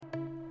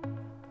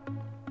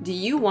Do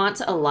you want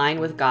to align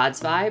with God's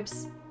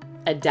vibes,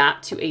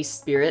 adapt to a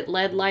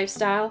spirit-led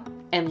lifestyle,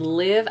 and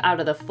live out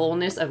of the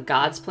fullness of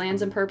God's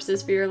plans and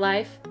purposes for your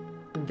life?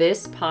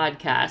 This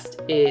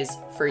podcast is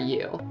for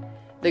you.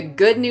 The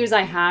good news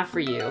I have for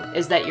you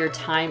is that your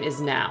time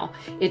is now.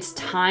 It's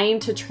time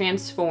to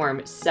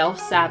transform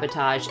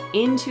self-sabotage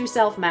into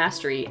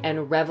self-mastery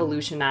and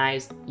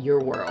revolutionize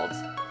your world.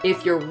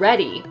 If you're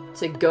ready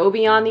to go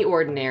beyond the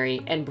ordinary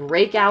and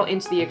break out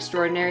into the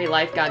extraordinary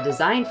life God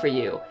designed for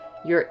you,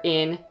 you're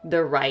in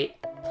the right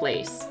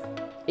place.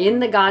 In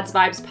the God's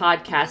Vibes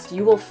podcast,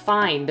 you will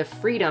find the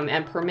freedom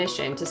and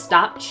permission to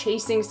stop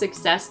chasing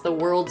success the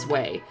world's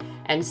way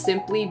and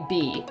simply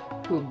be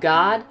who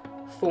God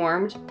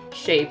formed,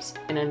 shaped,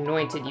 and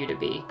anointed you to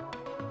be.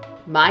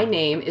 My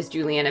name is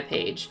Juliana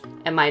Page,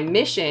 and my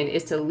mission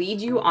is to lead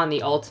you on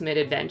the ultimate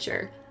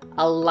adventure,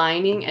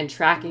 aligning and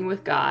tracking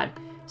with God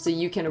so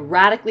you can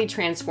radically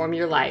transform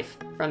your life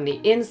from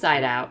the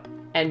inside out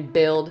and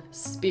build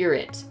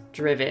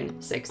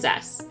spirit-driven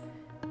success.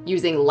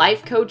 Using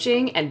life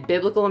coaching and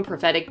biblical and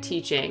prophetic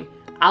teaching,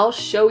 I'll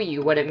show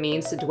you what it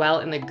means to dwell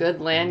in the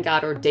good land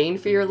God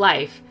ordained for your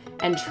life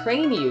and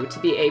train you to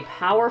be a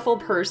powerful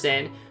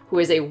person who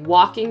is a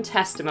walking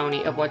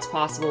testimony of what's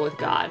possible with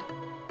God.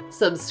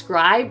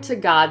 Subscribe to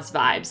God's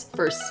Vibes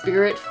for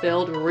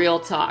spirit-filled real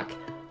talk,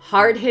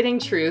 hard-hitting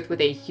truth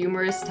with a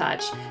humorous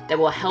touch that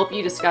will help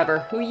you discover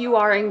who you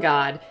are in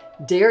God,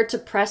 dare to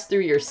press through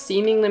your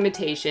seeming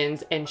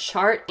limitations, and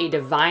chart a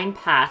divine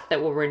path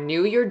that will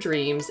renew your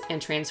dreams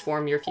and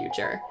transform your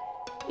future.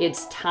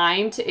 It's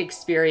time to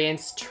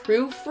experience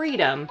true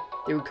freedom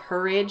through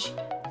courage,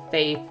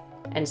 faith,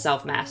 and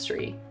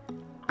self-mastery.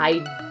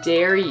 I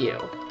dare you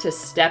to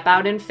step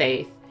out in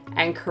faith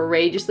and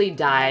courageously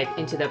dive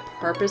into the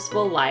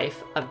purposeful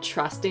life of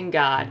trusting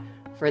God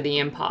for the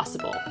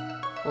impossible.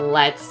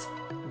 Let's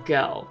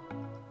go.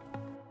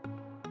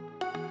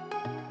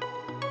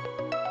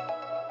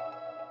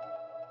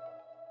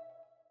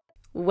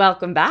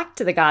 Welcome back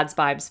to the God's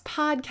Vibes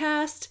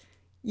podcast.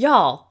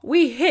 Y'all,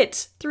 we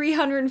hit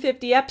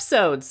 350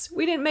 episodes.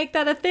 We didn't make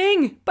that a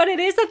thing, but it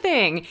is a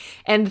thing.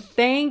 And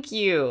thank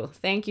you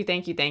from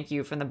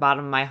the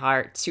bottom of my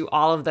heart to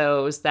all of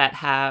those that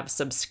have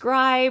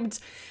subscribed,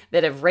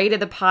 that have rated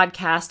the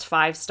podcast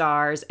 5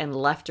 stars and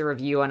left a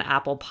review on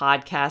Apple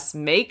Podcasts.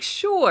 Make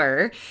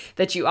sure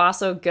that you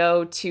also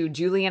go to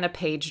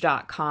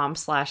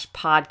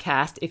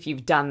julianapage.com/podcast if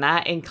you've done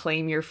that and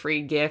claim your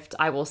free gift.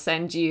 I will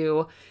send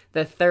you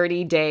the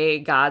 30-day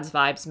God's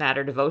Vibes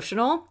Matter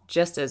devotional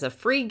just as a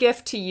free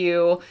gift to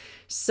you.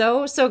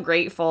 So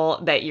grateful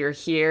that you're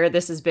here.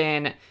 This has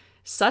been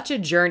such a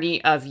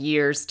journey of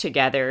years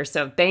together.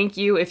 So thank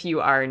you if you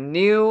are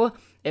new,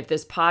 if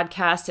this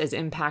podcast has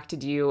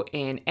impacted you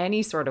in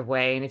any sort of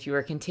way, and if you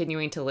are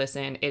continuing to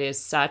listen, it is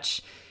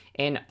such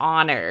an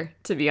honor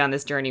to be on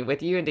this journey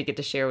with you and to get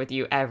to share with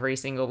you every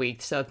single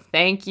week. So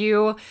thank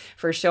you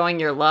for showing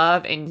your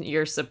love and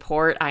your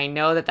support. I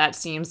know that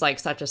seems like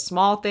such a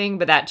small thing,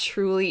 but that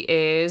truly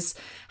is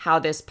how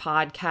this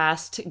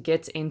podcast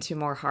gets into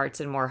more hearts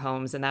and more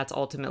homes. And that's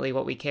ultimately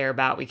what we care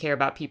about. We care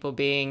about people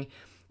being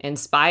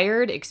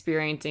inspired,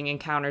 experiencing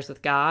encounters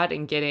with God,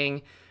 and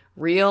getting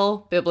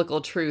real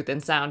biblical truth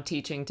and sound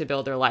teaching to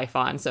build their life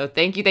on. So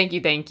thank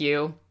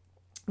you.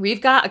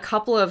 We've got a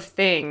couple of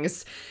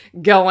things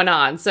going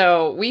on.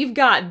 So we've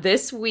got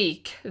this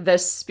week, the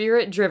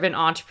Spirit-Driven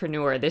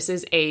Entrepreneur. This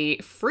is a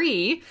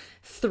free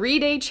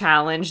 3-day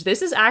challenge.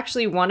 This is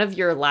actually one of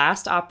your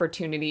last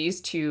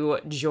opportunities to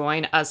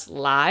join us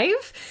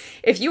live.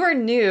 If you are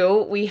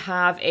new, we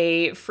have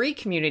a free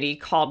community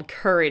called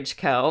Courage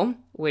Co.,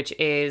 which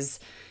is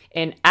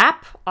an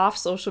app off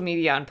social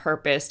media on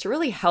purpose to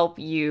really help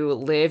you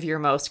live your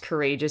most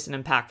courageous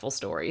and impactful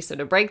story. So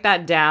to break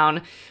that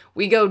down,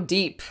 we go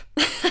deep,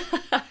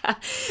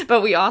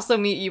 but we also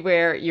meet you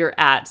where you're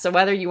at. So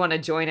whether you want to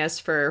join us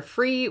for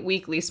free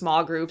weekly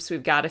small groups,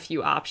 we've got a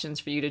few options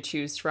for you to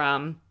choose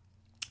from.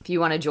 If you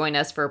want to join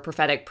us for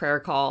prophetic prayer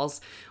calls,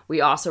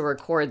 we also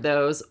record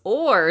those,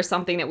 or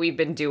something that we've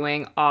been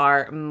doing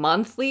are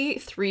monthly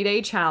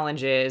 3-day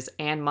challenges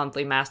and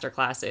monthly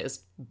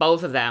masterclasses,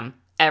 both of them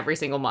every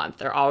single month.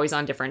 They're always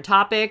on different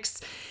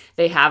topics.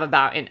 They have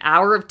about an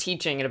hour of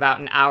teaching and about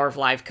an hour of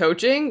live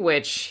coaching,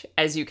 which,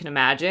 as you can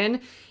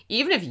imagine,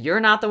 even if you're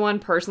not the one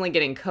personally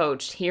getting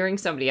coached, hearing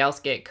somebody else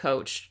get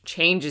coached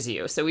changes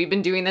you. So we've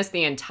been doing this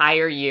the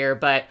entire year,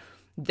 but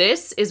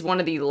this is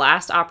one of the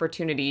last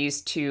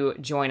opportunities to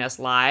join us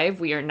live.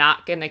 We are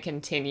not going to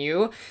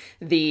continue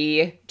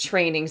the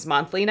trainings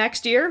monthly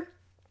next year.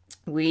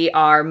 We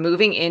are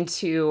moving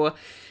into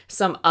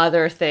some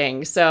other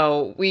things.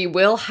 So we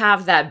will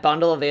have that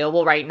bundle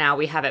available. Right now,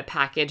 we have it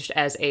packaged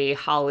as a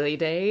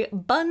holiday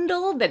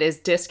bundle that is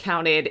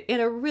discounted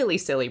in a really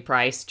silly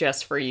price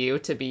just for you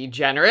to be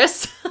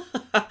generous.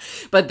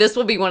 But this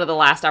will be one of the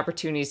last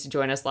opportunities to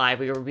join us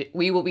live.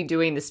 We will be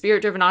doing the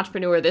Spirit-Driven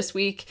Entrepreneur this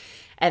week.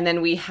 And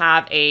then we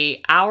have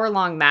a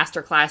hour-long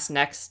masterclass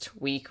next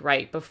week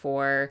right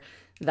before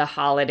the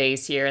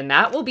holidays here, and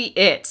that will be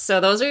it.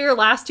 So those are your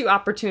last 2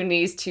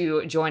 opportunities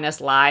to join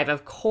us live.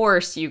 Of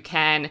course, you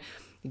can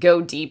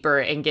go deeper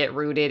and get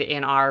rooted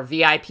in our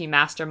VIP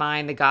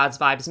mastermind, the God's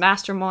Vibes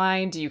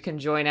Mastermind. You can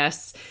join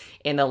us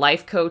in the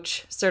Life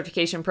Coach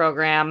certification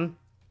program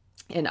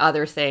and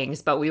other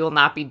things, but we will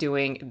not be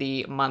doing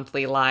the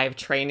monthly live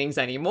trainings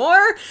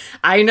anymore.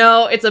 I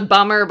know it's a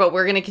bummer, but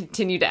we're going to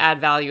continue to add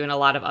value in a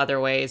lot of other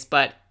ways.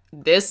 But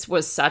this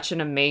was such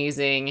an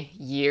amazing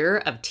year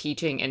of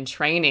teaching and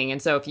training.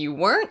 And so if you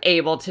weren't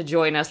able to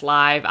join us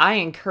live, I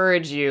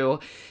encourage you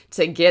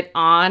to get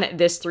on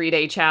this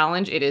 3-day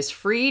challenge. It is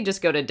free.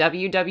 Just go to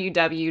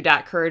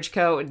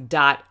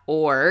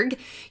www.courageco.org.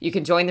 You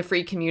can join the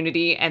free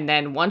community. And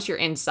then once you're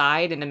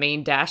inside in the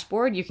main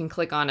dashboard, you can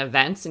click on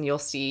events and you'll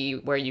see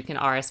where you can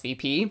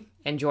RSVP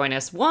and join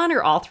us one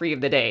or all 3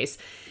 of the days.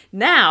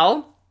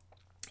 Now,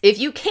 if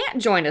you can't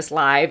join us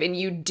live and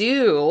you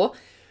do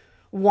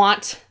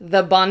want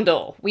the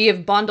bundle, we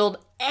have bundled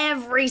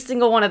every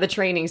single one of the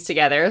trainings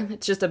together.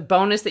 It's just a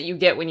bonus that you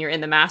get when you're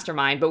in the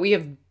mastermind, but we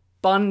have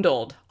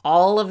bundled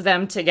all of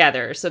them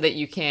together so that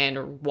you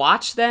can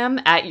watch them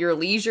at your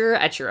leisure,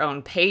 at your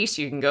own pace.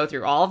 You can go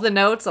through all of the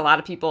notes. A lot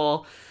of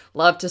people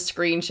love to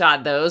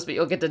screenshot those, but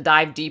you'll get to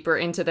dive deeper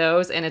into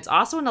those. And it's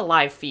also in a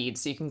live feed,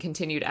 so you can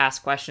continue to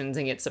ask questions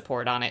and get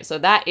support on it. So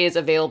that is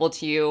available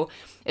to you.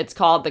 It's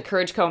called the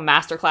Courage Co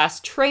Masterclass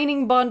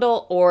Training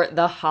Bundle or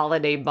the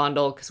Holiday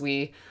Bundle, because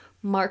we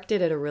marked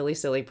it at a really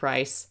silly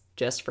price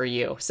just for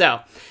you.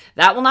 So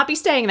that will not be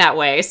staying that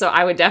way. So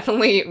I would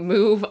definitely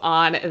move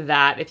on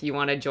that if you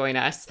want to join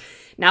us.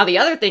 Now, the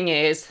other thing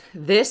is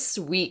this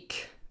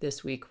week,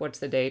 what's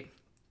the date?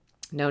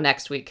 No,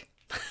 next week.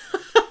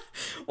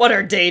 What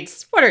are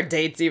dates? What are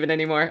dates even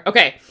anymore?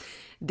 Okay.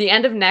 The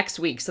end of next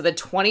week. So the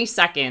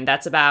 22nd,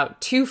 that's about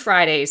 2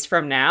 Fridays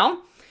from now.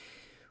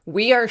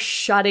 We are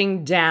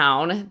shutting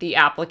down the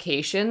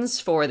applications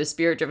for the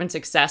Spirit Driven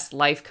Success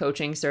Life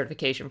Coaching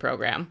Certification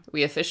Program.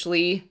 We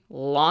officially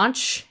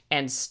launch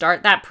and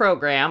start that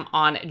program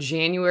on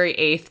January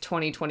 8th,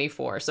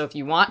 2024. So if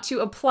you want to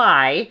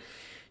apply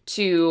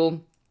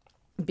to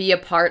be a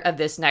part of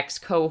this next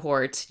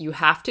cohort, you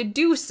have to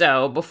do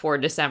so before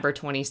December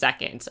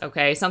 22nd,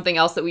 okay? Something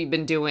else that we've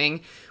been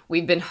doing,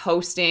 we've been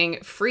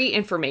hosting free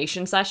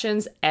information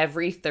sessions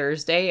every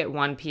Thursday at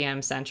 1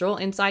 p.m. Central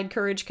inside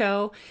Courage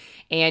Co.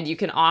 And you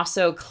can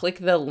also click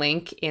the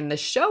link in the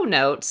show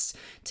notes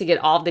to get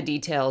all the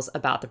details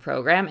about the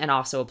program and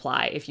also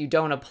apply. If you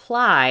don't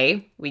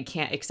apply, we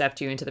can't accept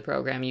you into the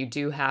program. You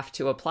do have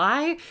to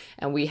apply,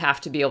 and we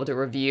have to be able to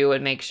review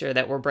and make sure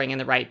that we're bringing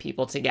the right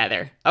people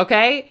together.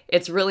 Okay?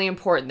 It's really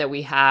important that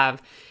we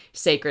have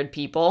sacred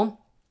people,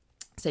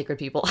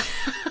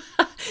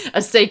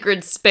 a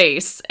sacred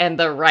space and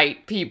the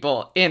right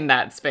people in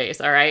that space.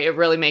 All right. It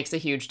really makes a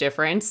huge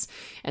difference.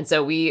 And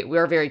so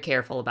we're very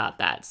careful about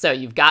that. So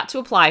you've got to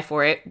apply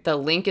for it. The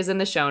link is in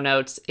the show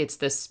notes. It's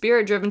the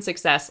Spirit Driven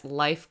Success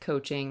Life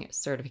Coaching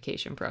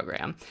Certification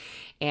Program.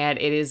 And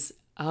it is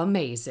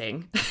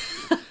amazing.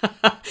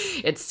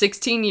 It's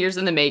 16 years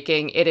in the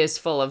making. It is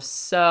full of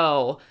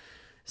so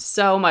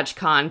much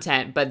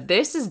content, but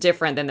this is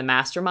different than the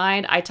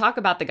mastermind. I talk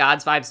about the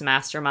God's Vibes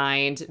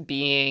Mastermind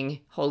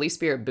being Holy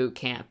Spirit boot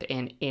camp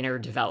and inner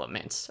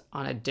development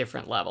on a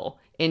different level.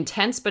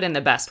 Intense, but in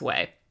the best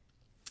way.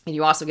 And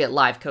you also get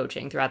live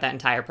coaching throughout that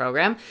entire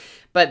program.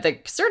 But the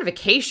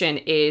certification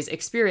is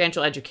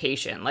experiential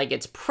education. Like,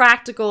 it's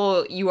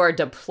practical. You are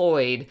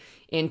deployed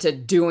into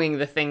doing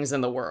the things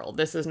in the world.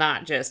 This is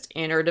not just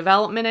inner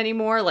development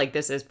anymore. Like,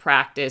 this is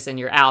practice, and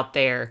you're out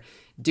there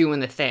doing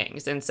the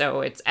things. And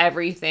so it's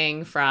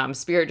everything from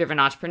spirit-driven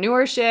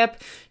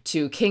entrepreneurship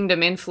to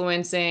kingdom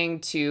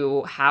influencing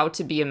to how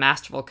to be a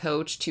masterful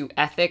coach to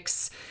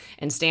ethics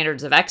and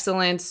standards of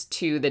excellence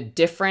to the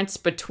difference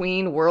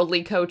between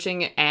worldly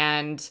coaching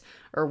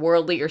or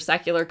worldly or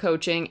secular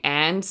coaching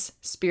and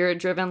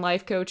spirit-driven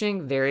life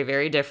coaching. Very,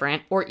 very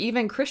different. Or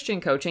even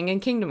Christian coaching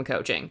and kingdom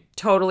coaching.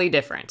 Totally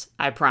different,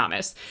 I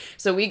promise.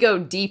 So we go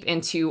deep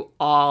into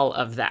all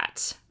of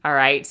that. All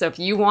right. So if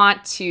you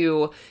want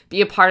to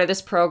be a part of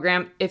this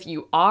program, if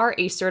you are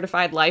a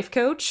certified life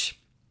coach,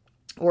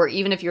 or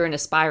even if you're an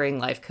aspiring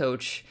life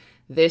coach,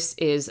 this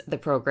is the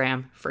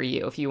program for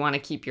you. If you want to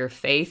keep your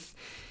faith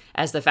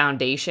as the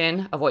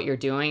foundation of what you're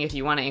doing, if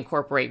you want to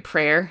incorporate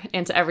prayer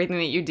into everything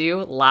that you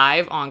do,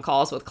 live on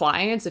calls with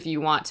clients, if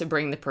you want to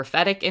bring the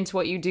prophetic into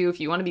what you do, if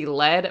you want to be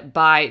led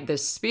by the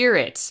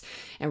Spirit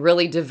and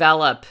really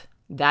develop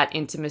that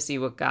intimacy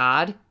with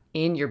God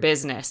in your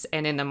business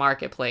and in the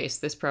marketplace,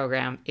 this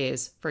program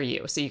is for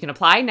you. So you can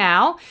apply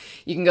now.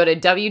 You can go to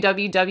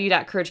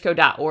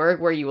www.courageco.org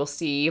where you will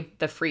see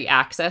the free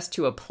access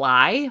to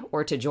apply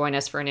or to join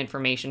us for an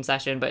information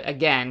session. But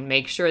again,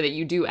 make sure that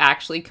you do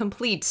actually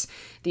complete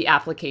the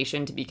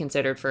application to be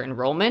considered for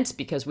enrollment,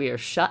 because we are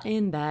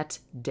shutting that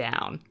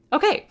down.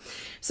 Okay,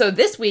 so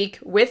this week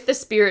with the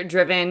Spirit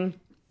Driven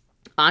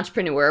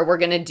Entrepreneur, we're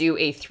going to do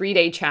a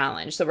 3-day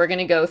challenge. So we're going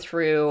to go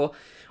through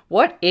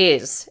What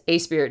is a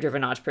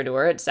spirit-driven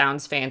entrepreneur? It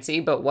sounds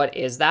fancy, but what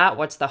is that?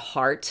 What's the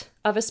heart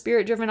of a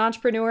spirit-driven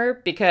entrepreneur?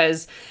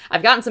 Because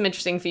I've gotten some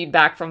interesting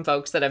feedback from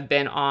folks that have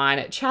been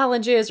on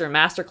challenges or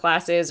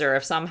masterclasses or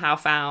have somehow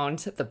found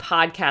the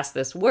podcast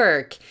this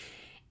work,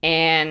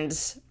 and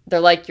they're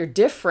like, you're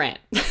different.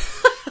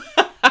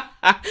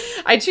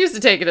 I choose to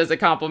take it as a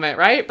compliment,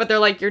 right? But they're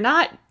like, you're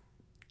not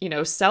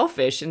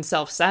selfish and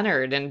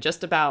self-centered and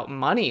just about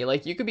money.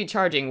 Like, you could be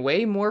charging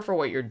way more for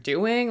what you're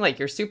doing. Like,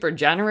 you're super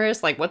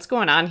generous. Like, what's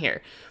going on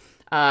here?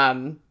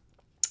 But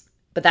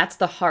that's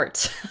the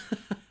heart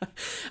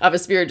of a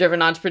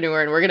spirit-driven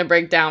entrepreneur. And we're going to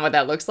break down what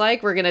that looks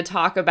like. We're going to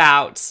talk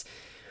about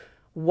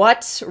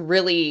what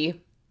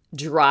really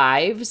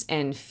drives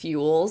and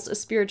fuels a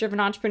spirit-driven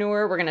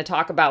entrepreneur. We're going to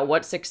talk about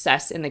what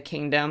success in the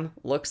kingdom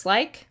looks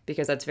like,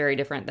 because that's very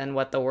different than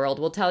what the world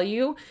will tell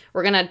you.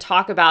 We're going to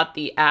talk about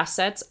the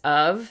assets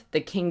of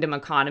the kingdom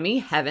economy,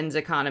 heaven's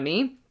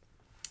economy,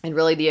 and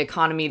really the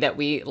economy that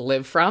we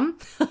live from.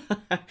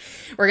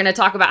 We're going to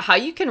talk about how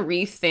you can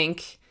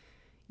rethink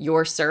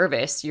your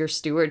service, your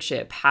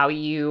stewardship, how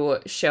you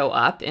show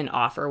up and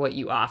offer what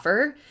you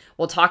offer.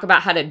 We'll talk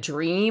about how to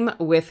dream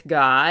with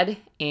God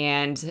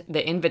and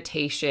the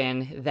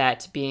invitation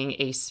that being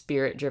a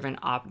spirit-driven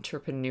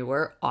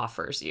entrepreneur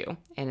offers you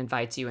and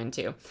invites you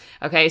into.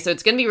 Okay, so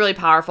it's going to be really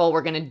powerful.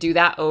 We're going to do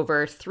that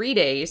over 3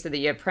 days so that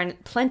you have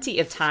plenty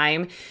of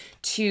time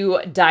to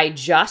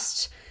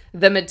digest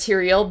the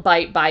material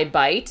bite by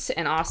bite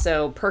and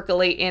also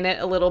percolate in it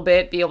a little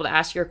bit, be able to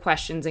ask your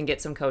questions and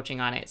get some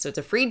coaching on it. So it's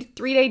a free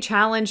 3-day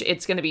challenge.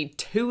 It's going to be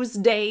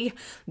Tuesday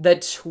the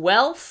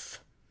 12th,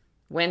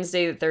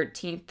 Wednesday the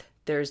 13th,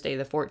 Thursday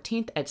the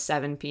 14th at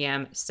 7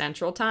 p.m.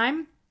 Central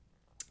Time.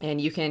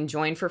 And you can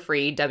join for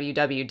free,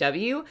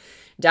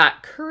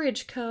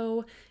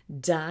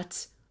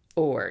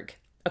 www.courageco.org.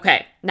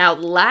 Okay, now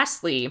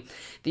lastly,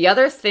 the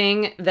other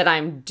thing that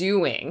I'm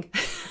doing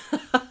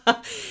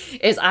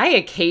is I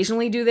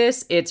occasionally do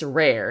this. It's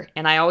rare,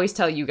 and I always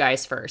tell you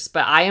guys first,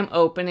 but I am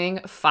opening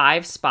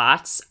 5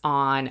 spots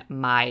on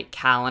my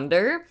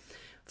calendar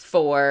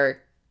for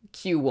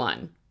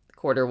Q1,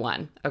 quarter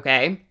 1,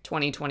 okay,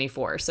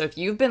 2024. So if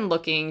you've been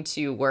looking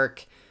to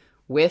work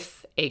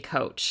with a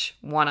coach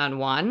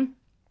one-on-one,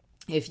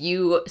 if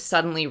you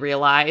suddenly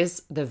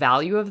realize the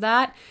value of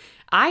that,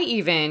 I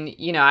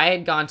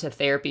had gone to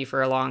therapy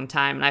for a long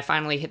time, and I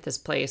finally hit this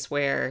place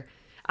where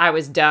I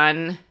was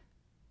done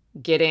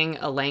getting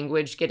a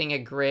language, getting a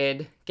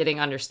grid, getting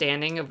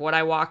understanding of what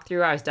I walked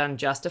through. I was done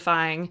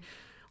justifying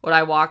what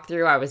I walked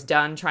through. I was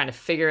done trying to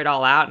figure it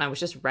all out, and I was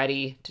just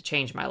ready to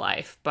change my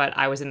life. But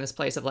I was in this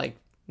place of like,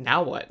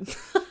 now what?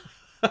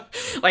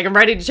 Like, I'm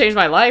ready to change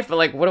my life, but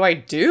like, what do I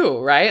do,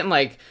 right? And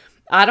like,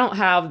 I don't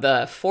have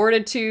the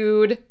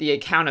fortitude, the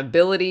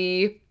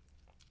accountability,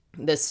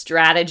 the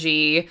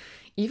strategy,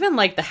 even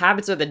like the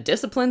habits or the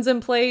disciplines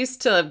in place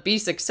to be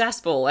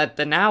successful at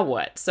the now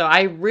what. So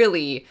I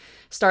really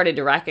started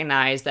to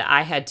recognize that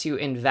I had to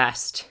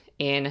invest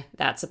in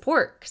that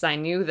support, because I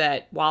knew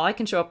that while I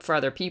can show up for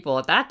other people,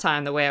 at that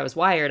time, the way I was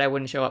wired, I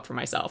wouldn't show up for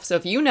myself. So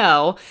if you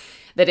know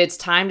that it's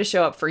time to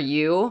show up for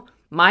you,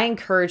 my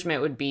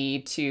encouragement would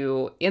be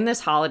to, in this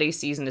holiday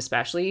season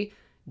especially,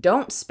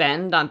 don't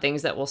spend on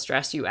things that will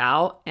stress you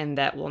out and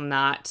that will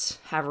not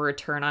have a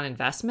return on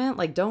investment.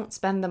 Like, don't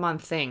spend them on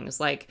things.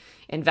 Like,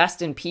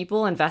 invest in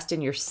people, invest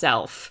in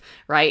yourself,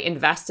 right?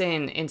 Invest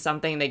in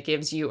something that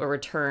gives you a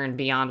return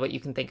beyond what you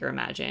can think or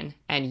imagine.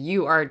 And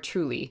you are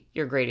truly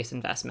your greatest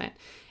investment.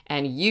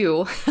 And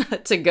you,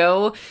 to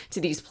go to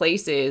these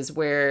places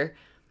where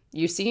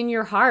you see in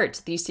your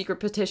heart these secret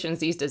petitions,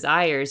 these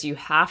desires, you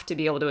have to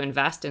be able to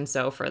invest in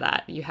sow for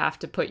that. You have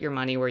to put your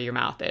money where your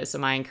mouth is. So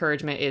my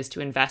encouragement is to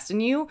invest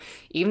in you.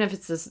 Even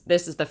if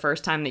this is the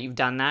first time that you've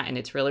done that and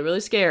it's really, really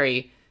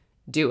scary,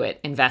 do it.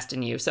 Invest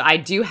in you. So I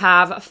do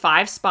have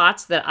 5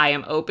 spots that I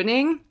am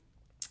opening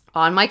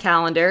on my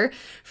calendar.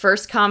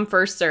 First come,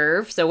 first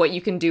serve. So what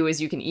you can do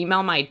is you can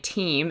email my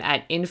team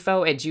at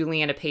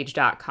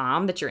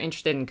info@juliannapage.com that you're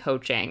interested in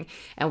coaching,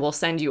 and we'll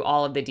send you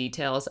all of the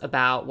details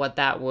about what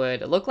that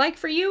would look like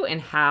for you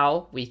and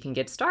how we can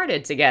get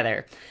started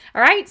together.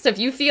 All right. So if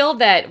you feel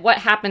that what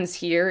happens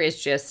here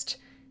is just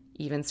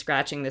even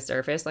scratching the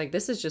surface, like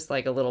this is just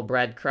like a little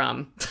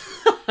breadcrumb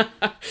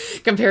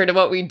compared to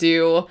what we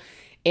do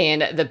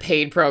in the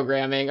paid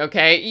programming,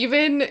 okay?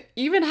 Even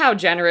how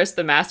generous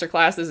the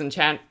masterclasses and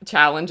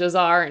challenges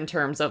are in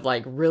terms of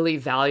like really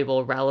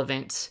valuable,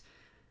 relevant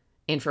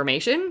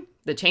information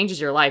that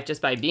changes your life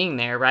just by being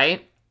there,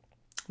 right?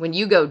 When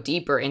you go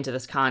deeper into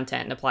this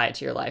content and apply it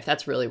to your life,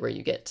 that's really where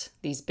you get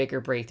these bigger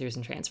breakthroughs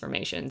and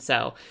transformations.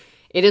 So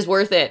it is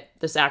worth it.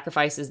 The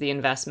sacrifices, the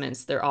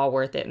investments, they're all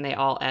worth it, and they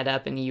all add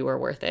up, and you are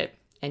worth it,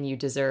 and you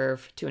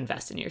deserve to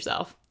invest in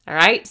yourself. All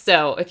right.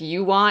 So if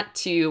you want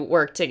to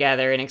work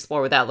together and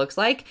explore what that looks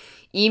like,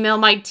 email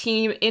my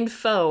team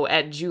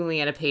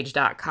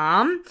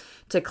info@juliannapage.com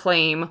to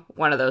claim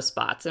one of those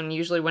spots. And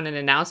usually when an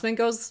announcement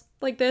goes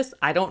like this,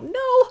 I don't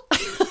know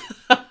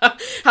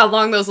how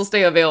long those will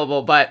stay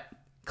available, but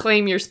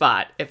claim your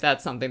spot if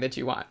that's something that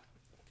you want.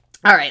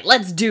 All right,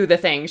 let's do the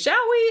thing,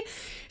 shall we?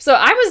 So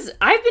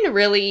I've been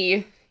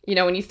really,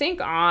 when you think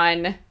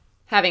on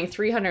having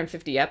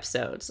 350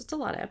 episodes, that's a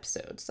lot of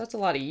episodes. That's a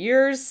lot of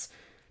years.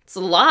 It's a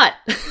lot.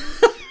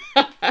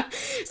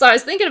 So I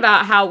was thinking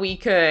about how we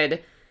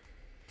could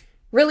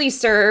really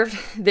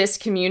serve this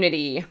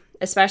community,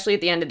 especially at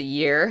the end of the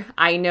year.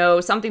 I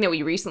know something that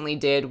we recently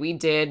did. We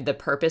did the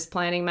Purpose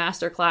Planning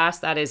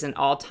Masterclass. That is an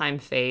all-time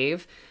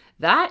fave.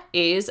 That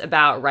is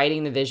about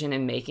writing the vision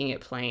and making it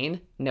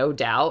plain, no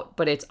doubt.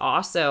 But it's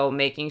also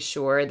making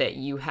sure that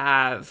you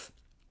have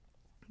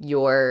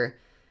your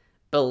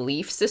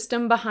belief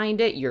system behind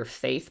it, your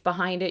faith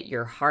behind it,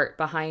 your heart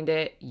behind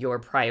it, your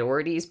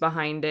priorities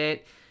behind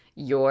it,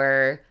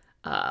 your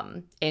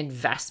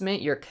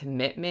investment, your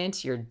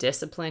commitment, your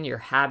discipline, your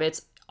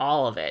habits,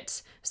 all of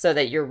it, so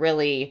that you're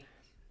really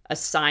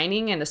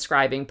assigning and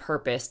ascribing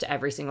purpose to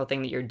every single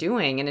thing that you're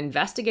doing and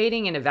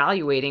investigating and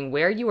evaluating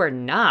where you are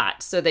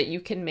not, so that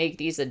you can make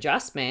these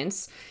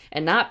adjustments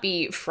and not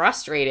be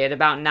frustrated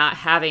about not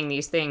having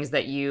these things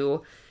that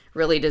you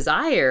really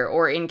desire,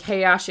 or in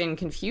chaos and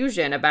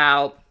confusion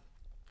about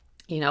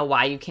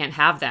why you can't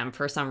have them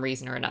for some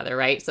reason or another,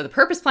 right? So the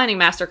Purpose Planning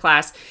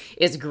Masterclass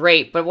is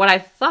great, but what I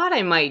thought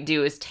I might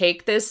do is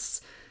take this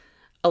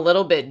a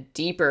little bit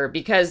deeper,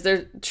 because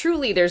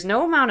there's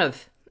no amount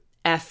of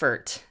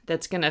effort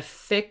that's going to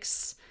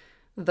fix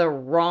the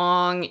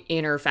wrong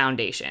inner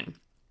foundation.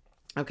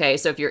 Okay,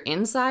 so if your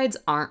insides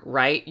aren't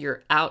right,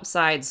 your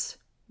outsides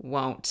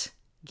won't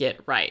get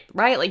right?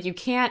 Like, you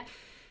can't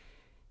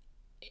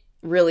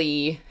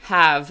really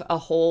have a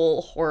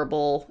whole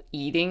horrible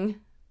eating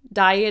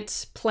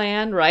diet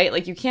plan, right?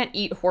 Like, you can't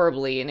eat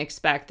horribly and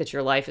expect that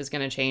your life is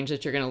going to change,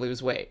 that you're going to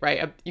lose weight,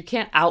 right? You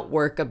can't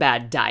outwork a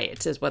bad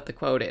diet, is what the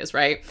quote is,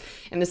 right?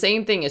 And the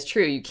same thing is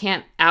true. You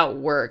can't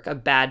outwork a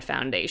bad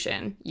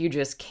foundation. You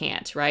just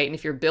can't, right? And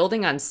if you're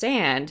building on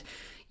sand,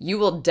 you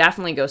will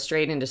definitely go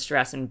straight into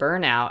stress and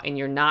burnout, and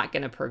you're not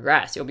going to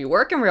progress. You'll be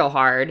working real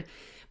hard,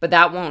 but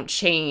that won't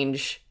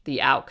change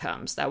the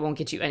outcomes. That won't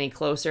get you any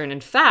closer. And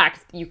in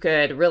fact, you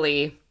could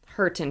really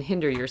hurt and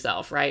hinder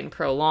yourself, right? And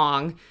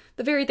prolong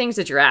the very things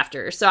that you're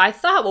after. So I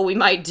thought what we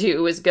might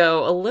do is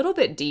go a little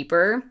bit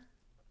deeper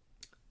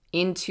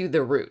into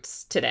the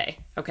roots today,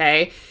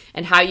 okay?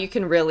 And how you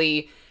can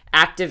really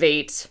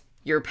activate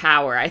your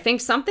power. I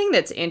think something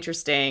that's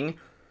interesting,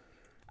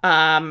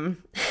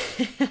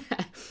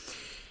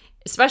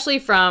 especially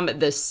from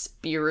the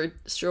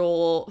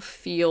spiritual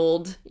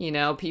field,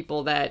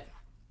 people that,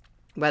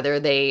 whether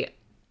they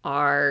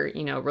are,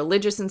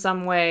 religious in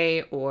some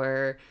way,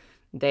 or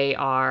they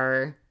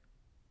are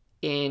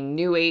in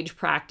new age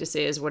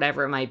practices,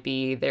 whatever it might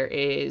be, there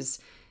is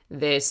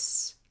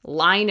this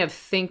line of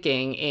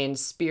thinking in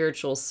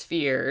spiritual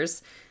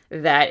spheres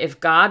that if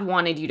God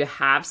wanted you to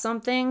have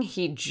something,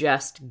 he'd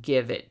just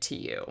give it to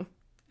you.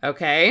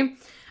 Okay?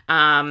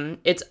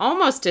 It's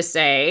almost to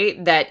say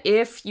that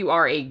if you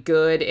are a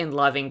good and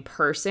loving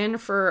person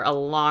for a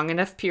long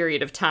enough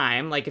period of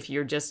time, like if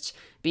you just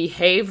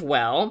behave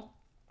well,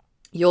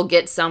 you'll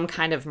get some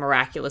kind of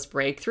miraculous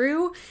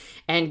breakthrough,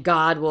 and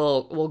God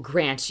will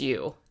grant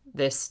you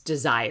this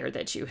desire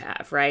that you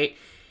have, right?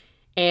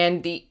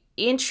 And the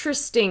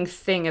interesting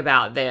thing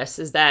about this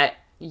is that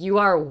you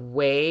are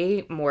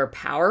way more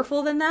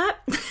powerful than that.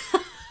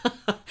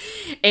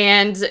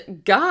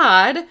 And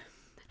God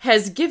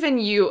has given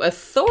you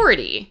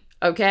authority,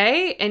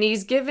 okay? And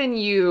he's given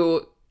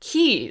you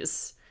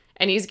keys,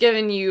 and he's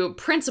given you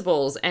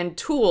principles and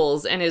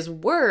tools and his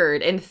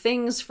word and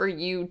things for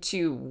you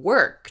to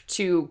work,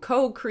 to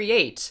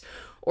co-create,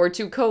 or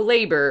to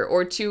co-labor,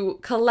 or to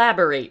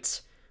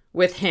collaborate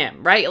with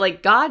him, right?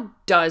 Like, God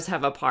does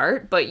have a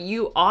part, but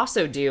you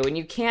also do. And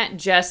you can't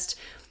just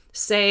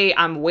say,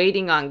 I'm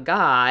waiting on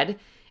God,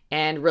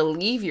 and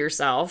relieve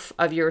yourself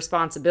of your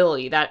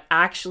responsibility. That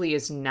actually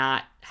is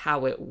not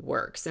how it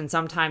works. And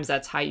sometimes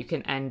that's how you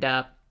can end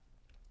up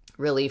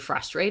really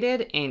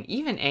frustrated and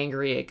even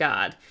angry at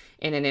God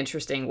in an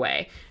interesting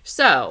way.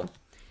 So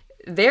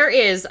there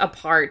is a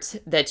part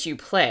that you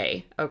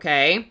play,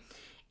 okay?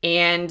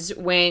 And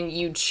when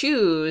you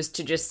choose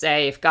to just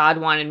say, if God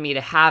wanted me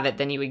to have it,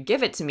 then he would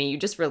give it to me, you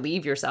just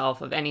relieve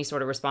yourself of any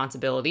sort of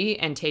responsibility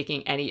and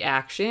taking any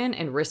action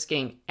and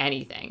risking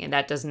anything. And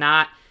that does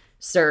not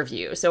serve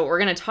you. So what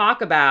we're going to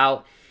talk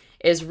about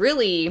is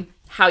really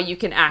how you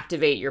can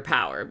activate your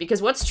power.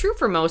 Because what's true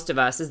for most of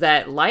us is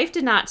that life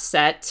did not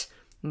set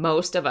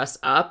most of us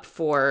up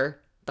for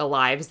the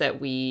lives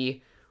that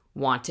we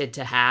wanted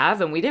to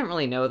have. And we didn't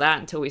really know that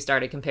until we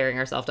started comparing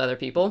ourselves to other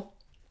people.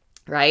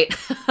 Right?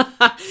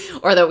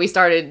 Or that we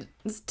started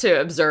to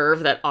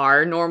observe that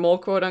our normal,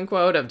 quote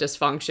unquote, of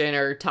dysfunction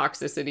or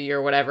toxicity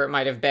or whatever it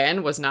might have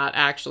been was not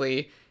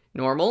actually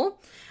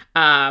normal.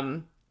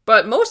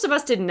 But most of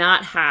us did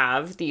not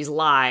have these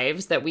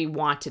lives that we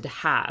wanted to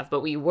have,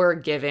 but we were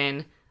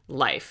given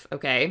life,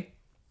 okay?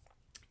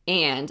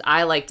 And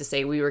I like to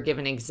say we were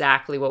given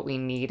exactly what we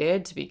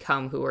needed to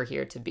become who we're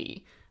here to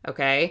be,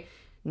 okay?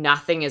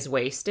 Nothing is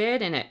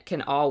wasted, and it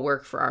can all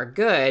work for our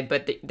good,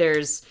 but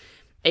there's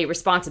a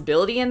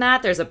responsibility in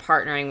that. There's a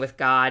partnering with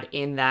God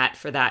in that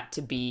for that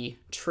to be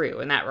true.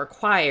 And that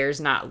requires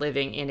not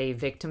living in a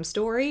victim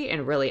story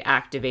and really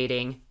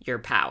activating your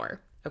power.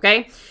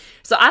 Okay.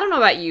 So I don't know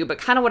about you, but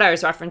kind of what I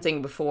was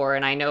referencing before.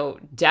 And I know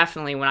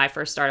definitely when I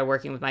first started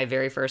working with my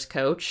very first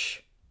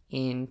coach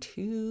in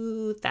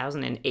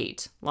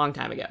 2008, long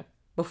time ago,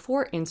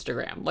 before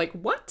Instagram, like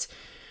what?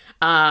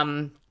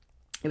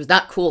 It was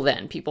not cool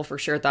then. People for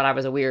sure thought I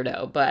was a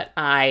weirdo, but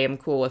I am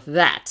cool with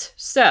that.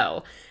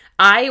 So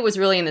I was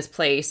really in this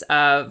place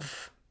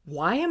of,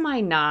 why am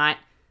I not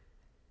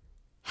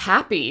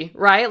happy,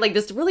 right? Like,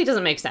 this really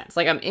doesn't make sense.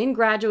 Like, I'm in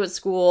graduate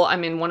school.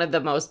 I'm in one of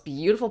the most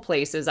beautiful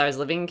places. I was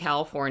living in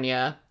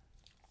California,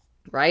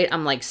 right?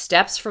 I'm like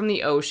steps from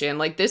the ocean.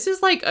 Like, this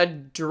is like a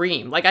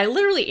dream. Like, I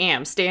literally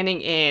am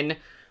standing in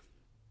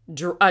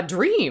a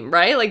dream,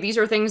 right? Like, these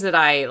are things that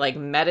I like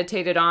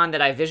meditated on,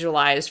 that I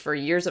visualized for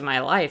years of my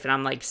life, and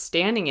I'm like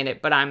standing in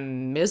it, but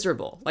I'm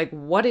miserable. Like,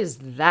 what is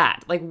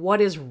that? Like,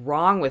 what is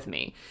wrong with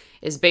me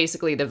is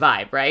basically the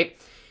vibe, right?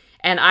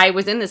 And I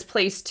was in this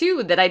place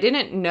too that I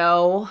didn't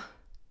know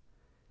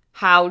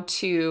how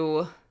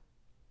to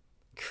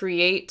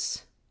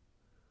create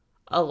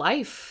a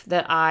life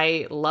that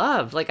I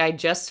loved. Like, I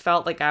just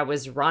felt like I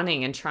was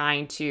running and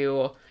trying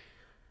to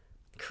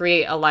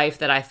create a life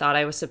that I thought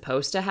I was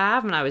supposed to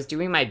have. And I was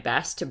doing my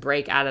best to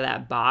break out of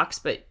that box,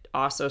 but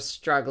also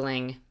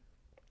struggling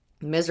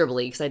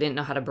miserably because I didn't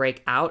know how to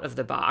break out of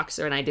the box,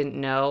 and I didn't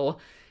know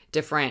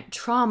different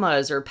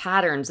traumas or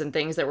patterns and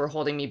things that were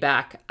holding me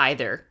back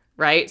either,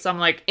 right? So I'm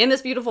like in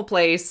this beautiful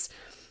place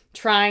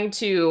trying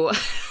to,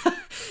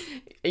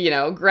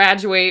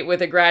 graduate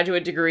with a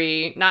graduate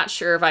degree, not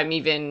sure if I'm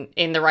even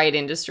in the right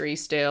industry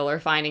still, or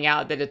finding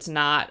out that it's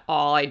not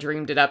all I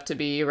dreamed it up to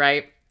be,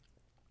 right?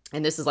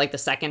 And this is like the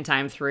second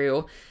time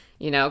through,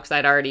 because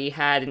I'd already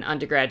had an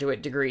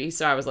undergraduate degree.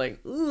 So I was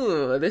like,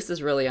 ooh, this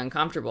is really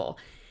uncomfortable.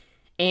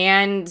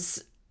 And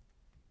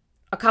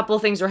a couple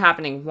of things were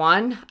happening.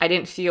 One, I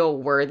didn't feel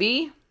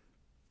worthy.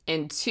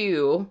 And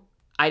two,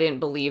 I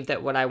didn't believe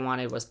that what I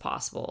wanted was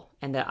possible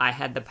and that I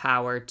had the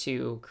power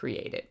to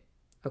create it.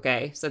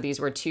 Okay, so these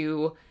were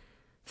two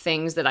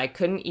things that I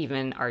couldn't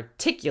even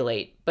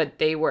articulate, but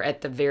they were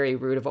at the very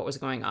root of what was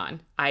going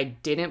on. I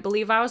didn't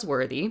believe I was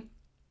worthy.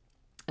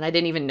 And I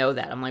didn't even know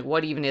that. I'm like,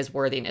 what even is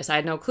worthiness? I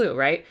had no clue,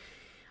 right?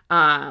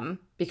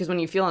 Because when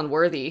you feel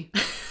unworthy,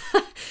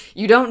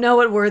 you don't know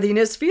what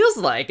worthiness feels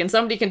like. And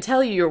somebody can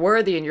tell you you're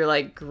worthy and you're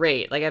like,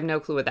 great. Like, I have no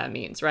clue what that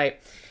means, right?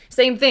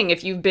 Same thing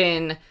if you've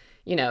been,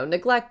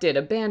 neglected,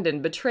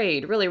 abandoned,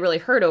 betrayed, really, really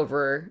hurt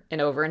over and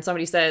over. And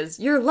somebody says,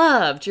 you're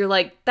loved. You're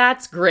like,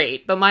 that's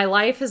great. But my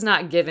life has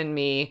not given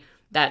me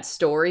that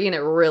story, and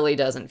it really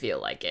doesn't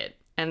feel like it.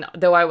 And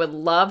though I would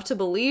love to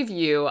believe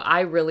you,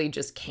 I really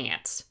just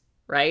can't.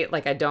 Right?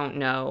 Like, I don't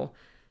know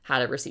how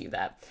to receive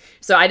that.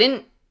 So I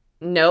didn't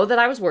know that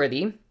I was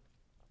worthy,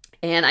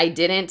 and I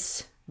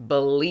didn't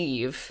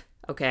believe,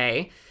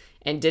 okay,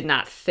 and did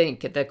not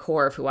think at the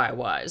core of who I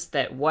was,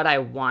 that what I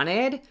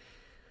wanted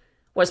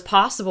was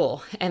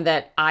possible and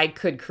that I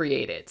could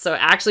create it. So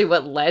actually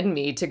what led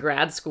me to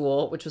grad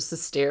school, which was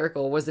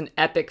hysterical, was an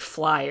epic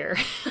flyer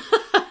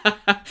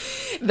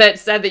that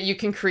said that you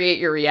can create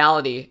your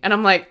reality. And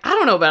I'm like, I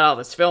don't know about all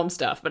this film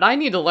stuff, but I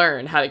need to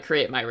learn how to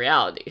create my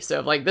reality. So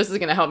if like this is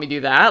going to help me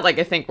do that, like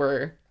I think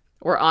we're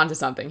onto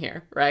something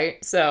here,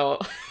 right? So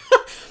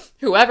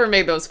whoever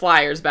made those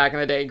flyers back in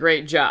the day,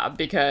 great job,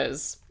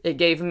 because it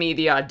gave me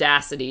the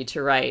audacity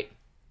to write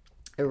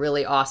a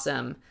really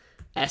awesome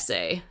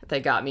essay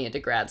that got me into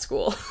grad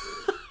school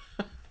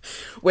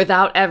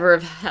without ever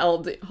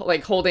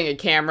holding a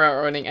camera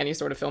or owning any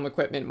sort of film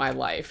equipment in my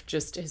life.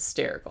 Just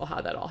hysterical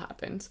how that all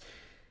happened.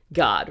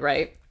 God,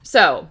 right?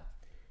 So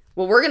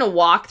what we're going to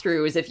walk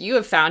through is, if you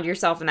have found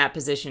yourself in that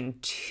position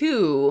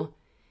too,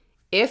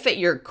 if at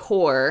your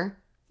core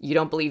you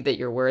don't believe that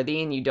you're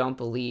worthy and you don't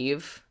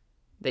believe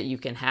that you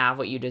can have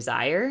what you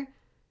desire,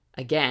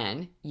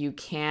 again, you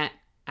can't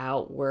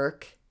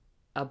outwork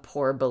a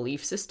poor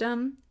belief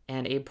system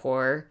and a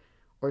poor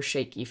or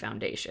shaky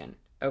foundation,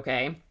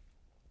 okay?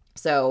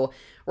 So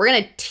we're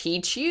going to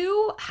teach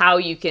you how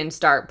you can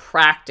start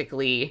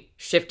practically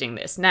shifting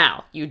this.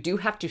 Now, you do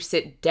have to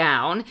sit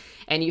down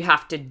and you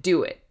have to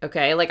do it,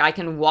 okay? Like, I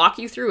can walk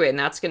you through it, and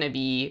that's going to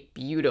be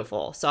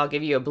beautiful. So I'll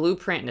give you a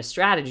blueprint and a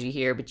strategy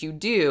here, but you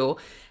do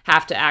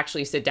have to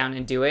actually sit down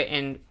and do it.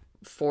 And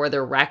for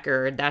the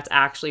record, that's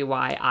actually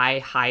why I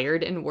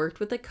hired and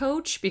worked with a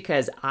coach,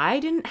 because I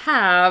didn't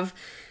have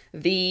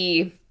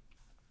the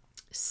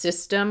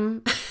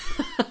system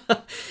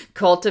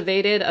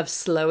cultivated of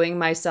slowing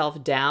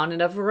myself down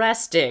and of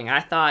resting.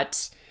 I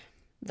thought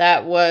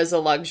that was a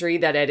luxury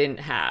that I didn't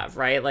have,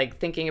 right? Like,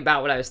 thinking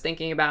about what I was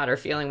thinking about or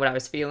feeling what I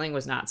was feeling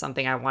was not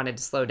something I wanted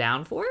to slow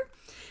down for.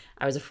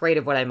 I was afraid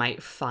of what I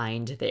might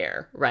find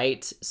there,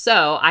 right?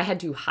 So I had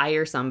to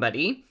hire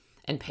somebody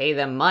and pay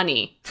them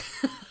money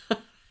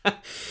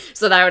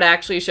so that I would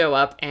actually show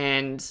up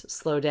and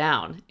slow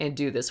down and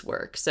do this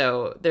work.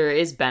 So there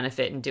is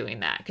benefit in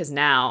doing that, because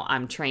now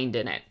I'm trained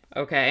in it,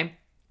 okay?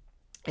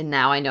 And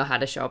now I know how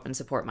to show up and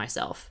support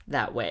myself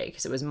that way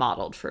because it was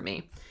modeled for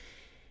me.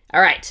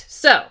 All right,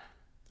 so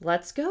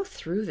let's go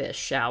through this,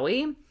 shall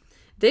we?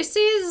 This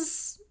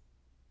is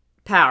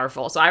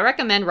powerful. So I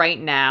recommend right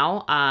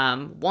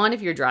now, one,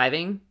 if you're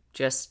driving,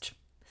 just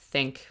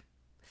think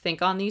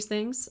on these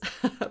things,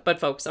 but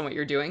focus on what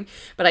you're doing.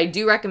 But I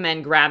do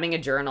recommend grabbing a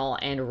journal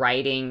and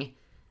writing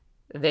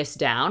this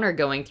down or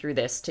going through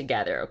this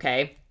together,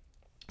 okay?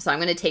 So I'm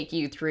going to take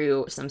you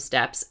through some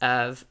steps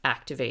of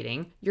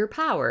activating your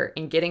power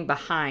and getting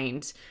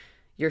behind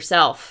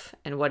yourself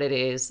and what it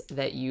is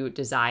that you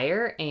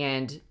desire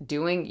and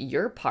doing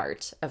your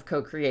part of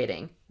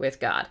co-creating with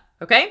God,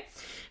 okay?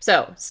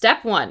 So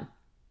step one.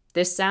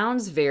 This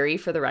sounds very,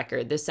 for the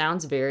record, this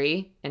sounds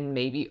very and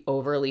maybe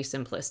overly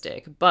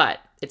simplistic, but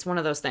it's one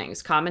of those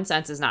things. Common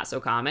sense is not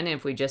so common. And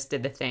if we just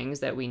did the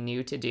things that we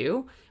knew to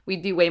do,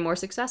 we'd be way more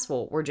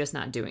successful. We're just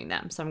not doing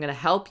them. So I'm going to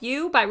help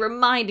you by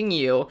reminding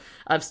you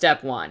of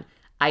step one.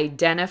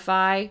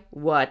 Identify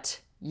what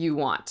you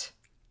want.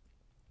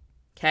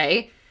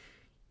 Okay?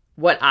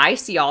 What I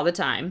see all the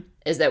time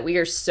is that we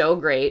are so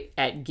great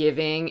at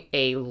giving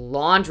a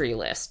laundry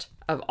list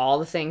of all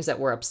the things that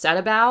we're upset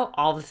about,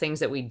 all the things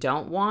that we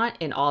don't want,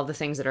 and all the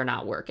things that are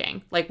not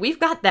working. Like, we've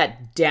got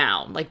that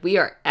down. Like, we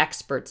are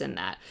experts in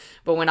that.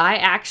 But when I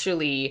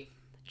actually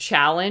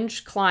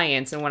challenge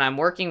clients and when I'm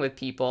working with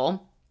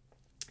people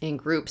in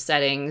group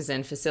settings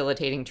and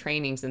facilitating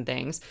trainings and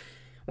things,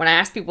 when I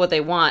ask people what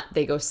they want,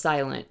 they go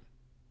silent.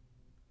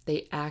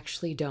 They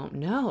actually don't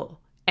know.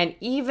 And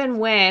even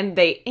when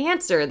they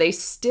answer, they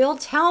still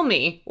tell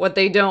me what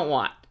they don't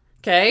want.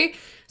 Okay?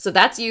 So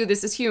that's you.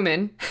 This is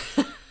human.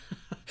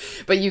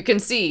 But you can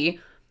see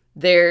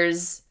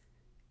there's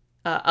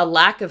a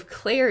lack of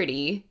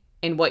clarity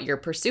in what you're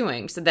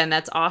pursuing. So then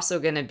that's also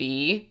going to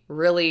be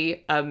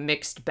really a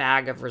mixed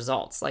bag of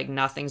results. Like,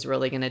 nothing's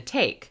really going to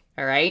take.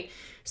 All right.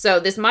 So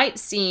this might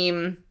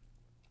seem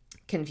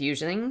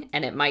confusing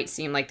and it might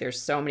seem like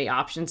there's so many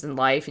options in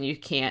life and you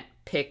can't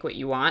pick what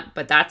you want,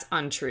 but that's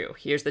untrue.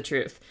 Here's the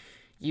truth.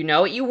 You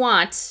know what you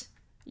want.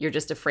 You're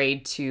just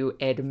afraid to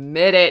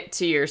admit it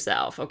to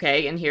yourself,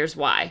 okay? And here's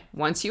why.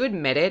 Once you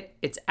admit it,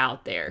 it's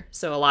out there.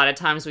 So a lot of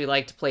times we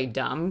like to play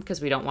dumb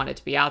because we don't want it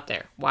to be out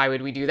there. Why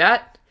would we do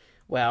that?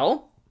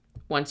 Well,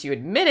 once you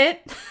admit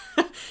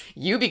it,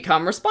 you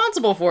become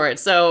responsible for it.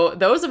 So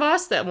those of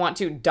us that want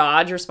to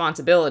dodge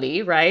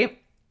responsibility, right,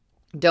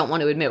 don't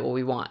want to admit what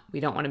we want. We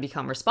don't want to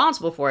become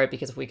responsible for it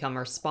because if we become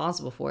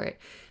responsible for it,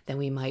 then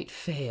we might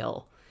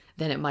fail.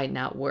 Then it might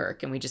not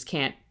work and we just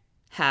can't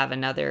have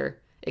another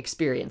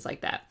experience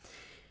like that.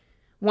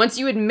 Once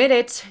you admit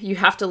it, you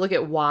have to look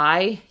at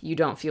why you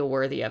don't feel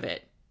worthy of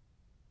it.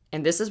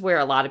 And this is where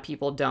a lot of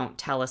people don't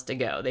tell us to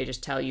go. They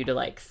just tell you to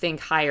like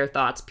think higher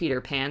thoughts, Peter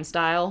Pan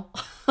style,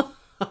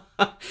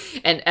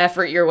 and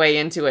effort your way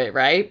into it,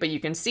 right? But you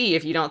can see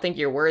if you don't think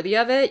you're worthy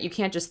of it, you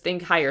can't just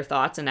think higher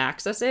thoughts and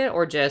access it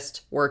or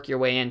just work your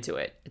way into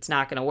it. It's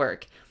not going to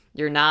work.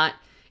 You're not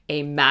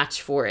a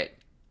match for it,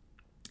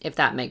 if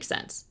that makes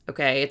sense,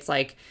 okay? It's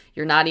like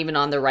you're not even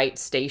on the right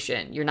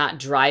station. You're not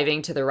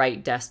driving to the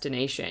right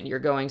destination. You're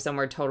going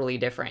somewhere totally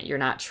different. You're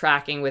not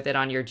tracking with it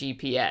on your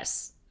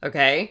GPS,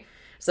 okay?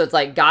 So it's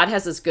like God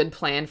has this good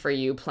plan for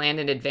you, planned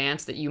in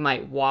advance that you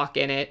might walk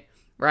in it,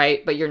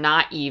 right? But you're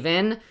not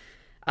even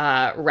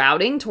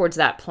routing towards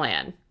that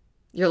plan.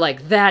 You're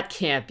like, that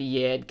can't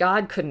be it.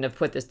 God couldn't have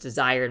put this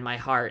desire in my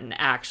heart and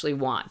actually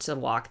want to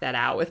walk that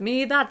out with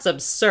me. That's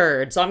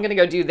absurd. So I'm going to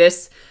go do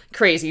this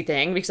crazy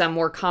thing because I'm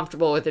more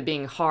comfortable with it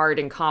being hard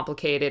and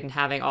complicated and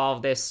having all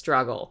of this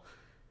struggle,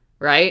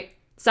 right?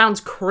 Sounds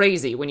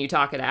crazy when you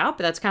talk it out,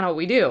 but that's kind of what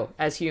we do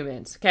as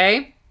humans,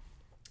 okay?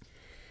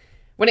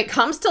 When it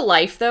comes to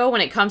life, though,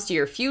 when it comes to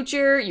your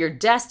future, your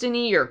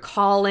destiny, your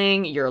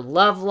calling, your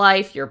love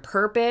life, your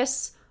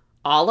purpose,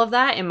 all of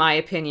that, in my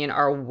opinion,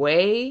 are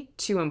way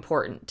too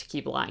important to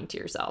keep lying to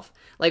yourself.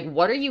 Like,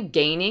 what are you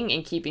gaining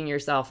in keeping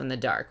yourself in the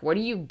dark? What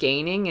are you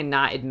gaining in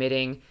not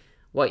admitting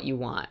what you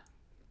want?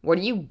 What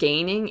are you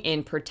gaining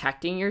in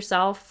protecting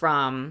yourself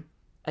from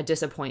a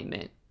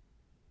disappointment,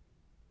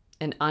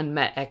 an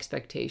unmet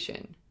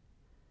expectation?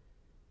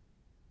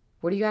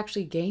 What are you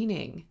actually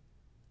gaining?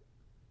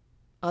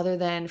 Other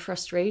than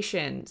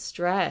frustration,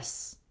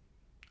 stress,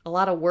 a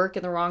lot of work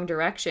in the wrong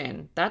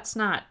direction. That's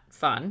not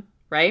fun,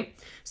 right?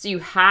 So you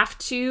have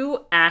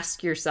to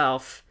ask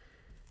yourself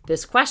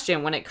this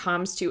question when it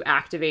comes to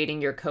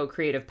activating your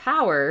co-creative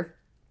power,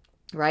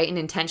 right? And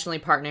intentionally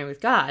partnering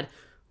with God.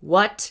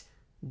 What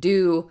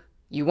do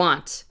you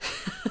want?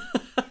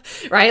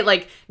 Right?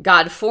 Like,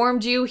 God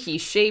formed you, He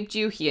shaped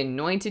you, He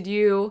anointed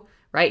you,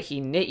 right? He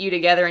knit you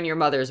together in your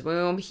mother's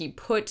womb. He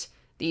put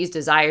these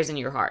desires in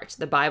your heart.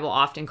 The Bible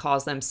often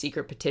calls them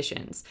secret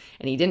petitions.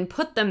 And He didn't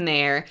put them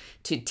there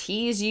to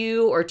tease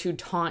you or to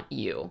taunt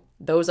you.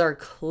 Those are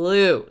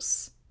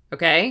clues,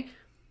 okay?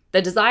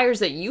 The desires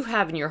that you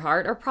have in your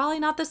heart are probably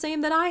not the same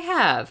that I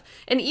have.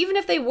 And even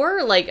if they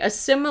were like a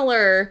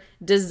similar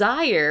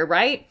desire,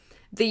 right?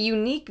 The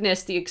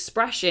uniqueness, the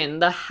expression,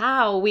 the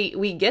how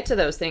we get to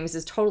those things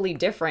is totally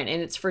different,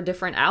 and it's for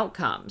different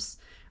outcomes,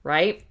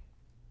 right?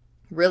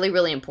 Really,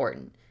 really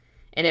important.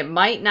 And it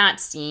might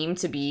not seem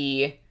to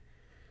be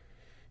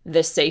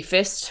the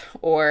safest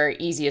or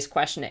easiest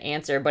question to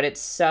answer, but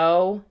it's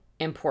so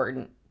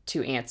important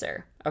to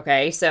answer.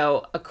 Okay,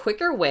 so a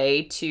quicker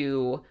way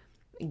to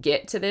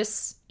get to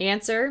this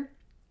answer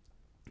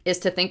is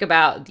to think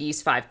about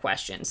these 5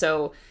 questions.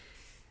 So,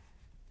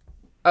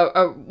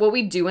 what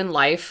we do in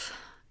life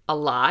a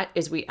lot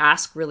is we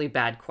ask really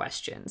bad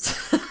questions.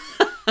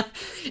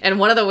 And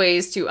one of the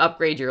ways to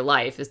upgrade your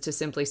life is to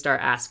simply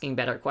start asking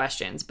better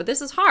questions. But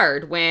this is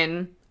hard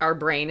when our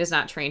brain is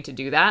not trained to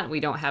do that. We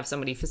don't have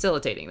somebody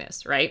facilitating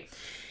this, right?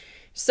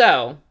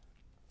 So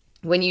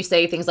when you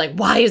say things like,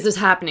 why is this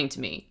happening to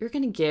me? You're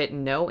going to get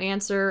no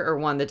answer or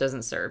one that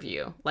doesn't serve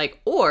you.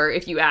 Or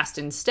if you asked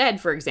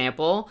instead, for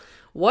example,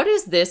 what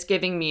is this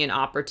giving me an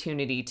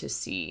opportunity to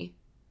see,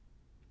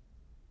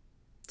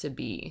 to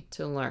be,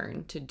 to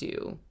learn, to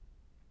do,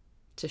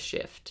 to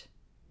shift?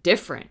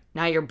 Different.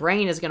 Now your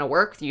brain is going to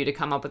work with you to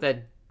come up with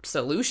a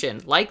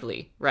solution,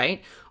 likely,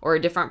 right? Or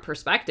a different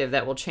perspective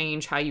that will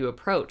change how you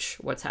approach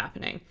what's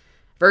happening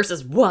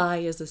versus why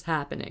is this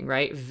happening,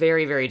 right?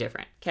 Very, very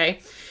different. Okay.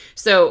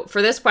 So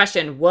for this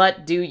question,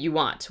 what do you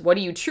want? What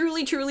do you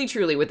truly, truly,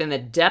 truly within the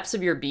depths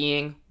of your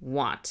being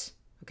want?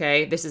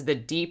 Okay. This is the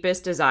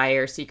deepest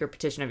desire, secret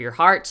petition of your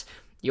heart.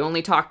 You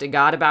only talk to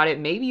God about it.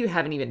 Maybe you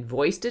haven't even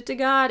voiced it to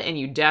God, and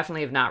you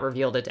definitely have not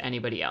revealed it to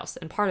anybody else.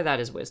 And part of that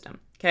is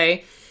wisdom.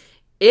 Okay.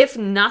 If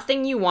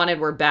nothing you wanted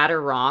were bad or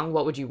wrong,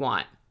 what would you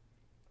want?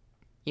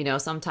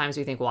 Sometimes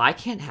we think, well, I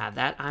can't have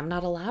that. I'm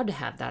not allowed to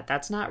have that.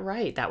 That's not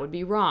right. That would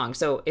be wrong.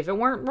 So if it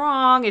weren't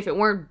wrong, if it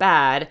weren't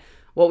bad,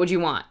 what would you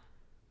want?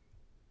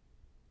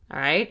 All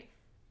right.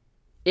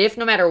 If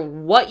no matter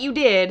what you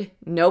did,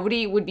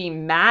 nobody would be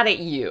mad at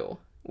you,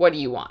 what do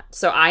you want?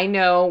 So I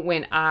know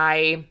when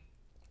I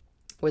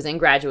was in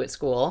graduate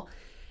school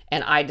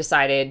and I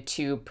decided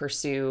to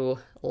pursue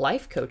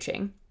life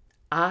coaching,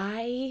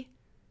 I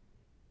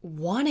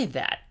wanted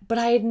that, but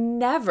I had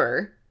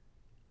never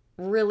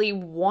really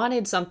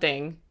wanted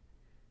something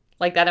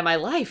like that in my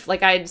life.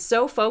 I had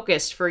so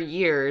focused for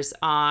years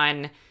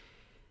on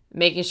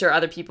making sure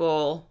other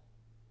people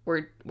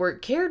were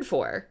cared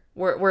for,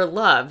 were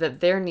loved,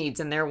 that their needs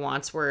and their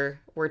wants were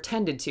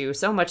tended to,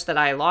 so much that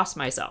I lost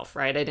myself,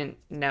 right? I didn't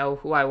know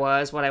who I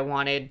was, what I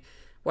wanted,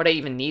 what I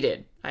even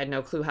needed. I had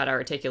no clue how to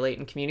articulate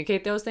and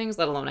communicate those things,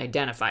 let alone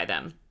identify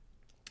them.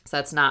 So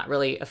that's not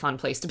really a fun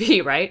place to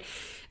be, right?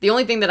 The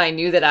only thing that I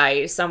knew that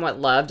I somewhat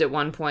loved at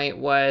one point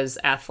was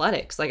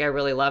athletics. I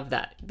really loved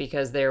that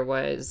because there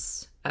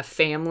was a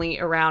family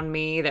around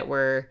me that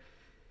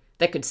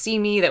could see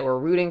me, that were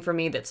rooting for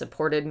me, that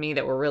supported me,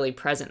 that were really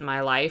present in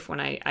my life when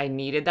I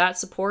needed that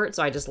support.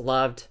 So I just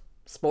loved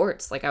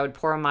sports. I would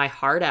pour my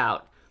heart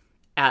out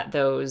at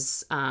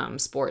those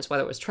sports,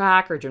 whether it was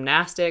track or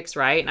gymnastics,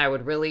 right? And I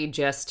would really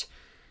just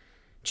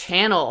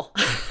channel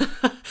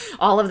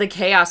all of the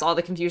chaos, all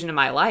the confusion in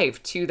my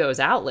life to those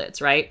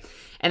outlets, right?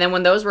 And then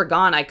when those were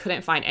gone, I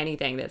couldn't find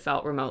anything that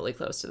felt remotely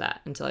close to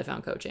that until I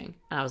found coaching.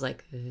 And I was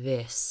like,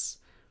 this.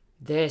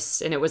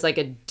 And it was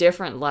a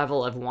different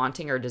level of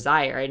wanting or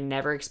desire. I'd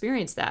never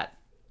experienced that.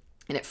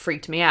 And it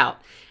freaked me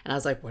out. And I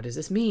was like, what does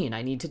this mean?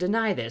 I need to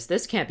deny this.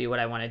 This can't be what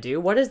I want to do.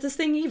 What is this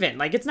thing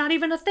even? It's not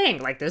even a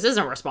thing. This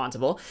isn't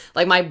responsible.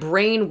 My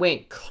brain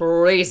went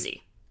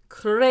crazy.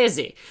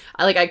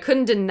 I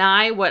couldn't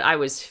deny what I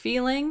was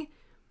feeling,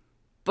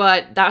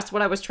 but that's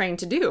what I was trained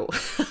to do.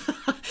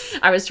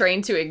 I was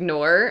trained to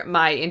ignore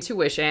my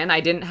intuition. I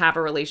didn't have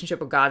a relationship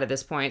with God at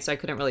this point, so I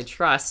couldn't really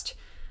trust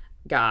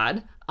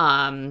God.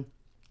 And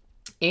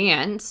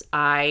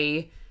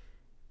I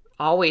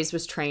always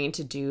was trained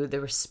to do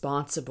the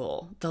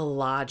responsible, the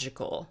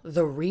logical,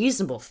 the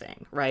reasonable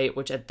thing, right?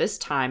 Which at this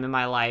time in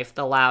my life,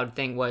 the loud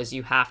thing was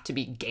you have to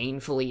be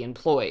gainfully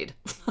employed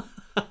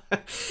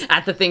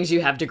at the things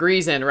you have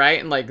degrees in,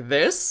 right? And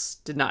this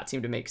did not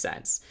seem to make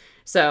sense.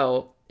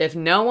 So if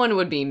no one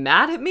would be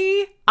mad at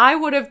me, I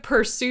would have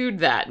pursued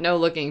that, no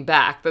looking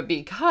back. But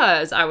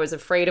because I was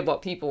afraid of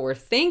what people were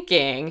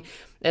thinking,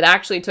 it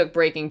actually took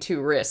breaking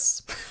 2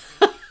 wrists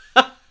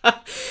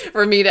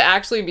for me to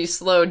actually be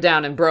slowed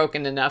down and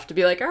broken enough to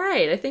be all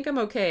right, I think I'm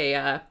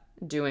okay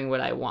doing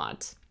what I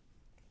want.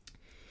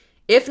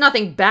 If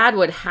nothing bad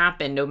would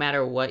happen, no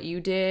matter what you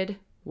did,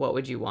 what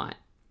would you want?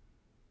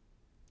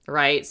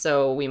 Right?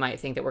 So we might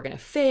think that we're going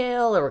to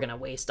fail or we're going to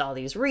waste all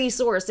these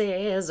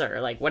resources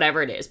or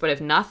whatever it is. But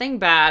if nothing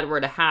bad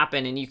were to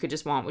happen and you could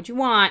just want what you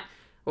want,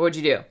 what would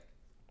you do?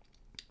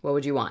 What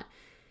would you want?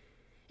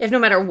 If no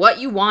matter what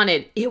you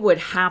wanted, it would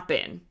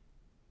happen.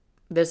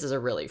 This is a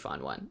really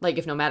fun one.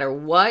 If no matter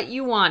what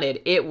you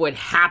wanted, it would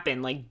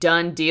happen.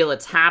 Done deal,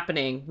 it's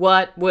happening.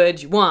 What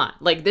would you want?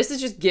 This is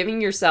just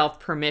giving yourself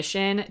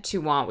permission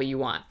to want what you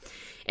want.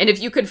 And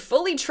if you could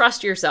fully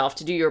trust yourself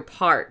to do your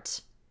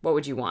part, what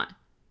would you want?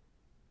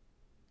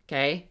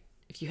 Okay?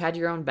 If you had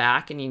your own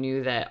back and you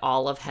knew that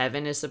all of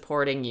heaven is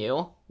supporting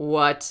you,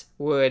 what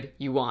would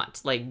you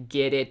want?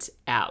 Get it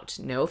out.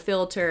 No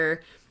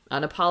filter,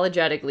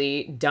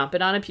 unapologetically, dump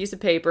it on a piece of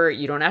paper.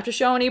 You don't have to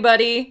show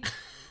anybody.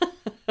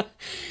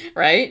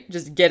 Right?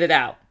 Just get it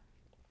out.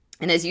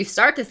 And as you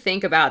start to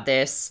think about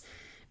this,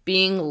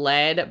 being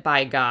led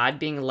by God,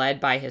 being led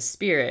by his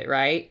Spirit,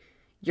 right?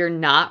 You're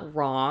not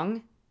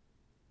wrong.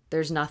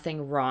 There's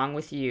nothing wrong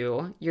with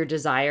you. Your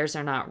desires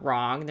are not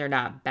wrong. They're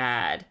not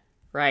bad,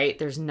 right?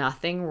 There's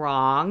nothing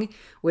wrong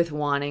with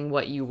wanting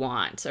what you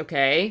want,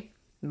 okay?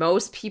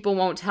 Most people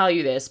won't tell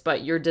you this,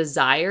 but your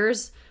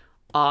desires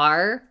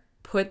are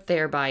put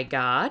there by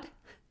God,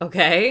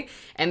 okay?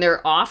 And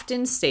they're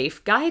often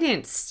safe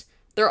guidance.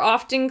 They're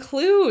often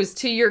clues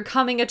to your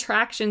coming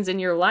attractions in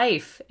your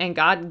life. And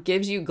God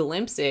gives you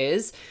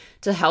glimpses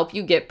to help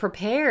you get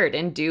prepared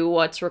and do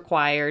what's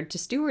required to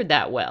steward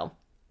that well.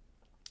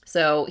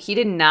 So he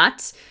did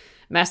not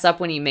mess up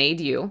when he made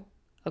you,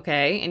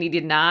 okay? And he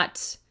did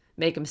not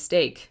make a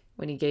mistake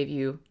when he gave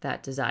you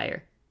that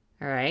desire,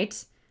 all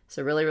right?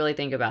 So really, really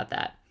think about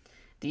that.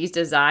 These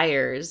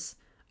desires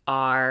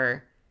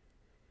are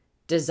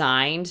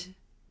designed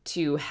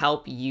to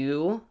help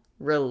you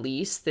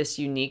release this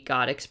unique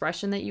God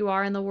expression that you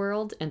are in the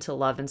world and to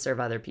love and serve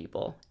other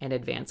people and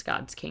advance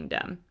God's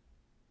kingdom.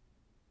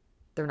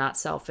 They're not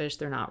selfish.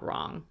 They're not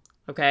wrong.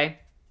 Okay?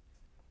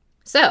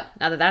 So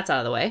now that that's out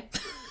of the way,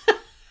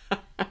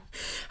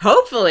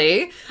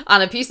 hopefully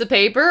on a piece of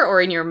paper or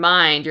in your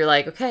mind, you're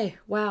like, okay,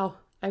 wow,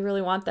 I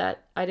really want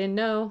that. I didn't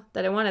know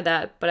that I wanted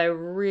that, but I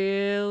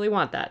really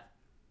want that.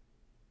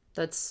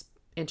 That's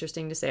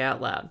interesting to say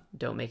out loud.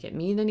 Don't make it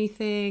mean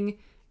anything.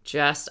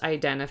 Just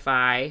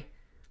identify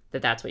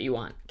that that's what you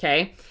want,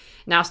 okay?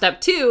 Now, step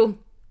 2,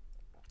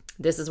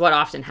 this is what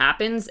often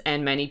happens,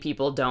 and many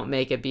people don't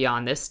make it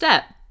beyond this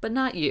step, but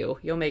not you.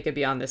 You'll make it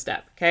beyond this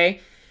step, okay?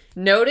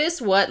 Notice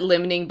what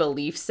limiting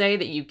beliefs say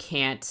that you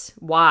can't,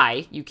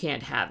 why you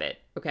can't have it,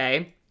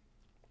 okay?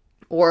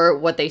 Or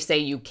what they say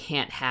you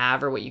can't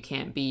have, or what you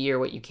can't be, or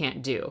what you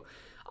can't do.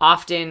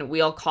 Often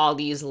we'll call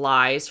these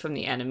lies from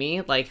the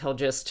enemy, like he'll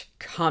just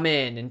come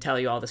in and tell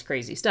you all this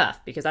crazy stuff,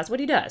 because that's what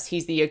he does.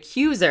 He's the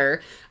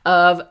accuser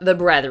of the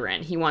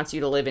brethren. He wants you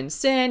to live in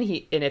sin.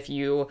 And if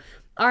you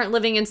aren't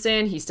living in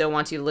sin, he still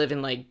wants you to live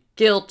in like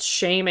guilt,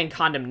 shame, and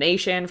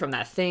condemnation from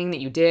that thing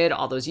that you did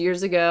all those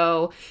years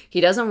ago.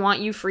 He doesn't want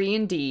you free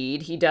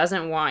indeed. He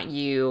doesn't want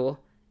you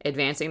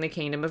advancing the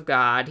kingdom of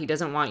God. He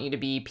doesn't want you to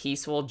be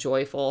peaceful,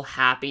 joyful,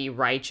 happy,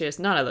 righteous,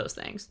 none of those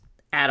things.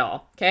 At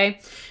all, okay?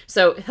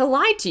 So he'll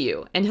lie to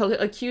you and he'll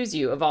accuse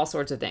you of all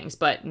sorts of things.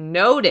 But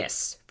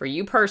notice, for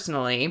you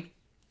personally,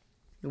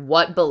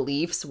 what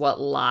beliefs, what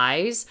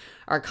lies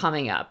are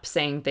coming up,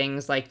 saying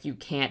things like you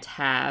can't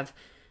have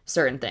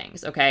certain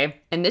things,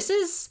 okay? And this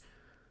is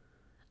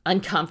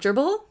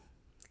uncomfortable,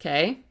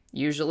 okay,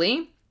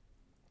 usually.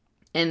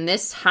 And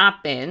this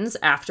happens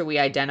after we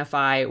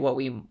identify what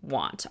we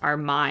want. Our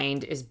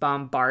mind is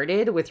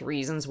bombarded with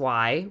reasons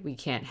why we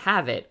can't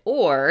have it.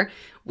 Or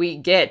we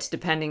get,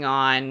 depending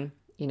on,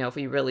 if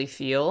we really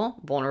feel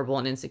vulnerable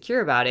and insecure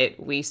about it,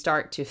 we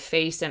start to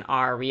face in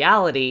our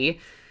reality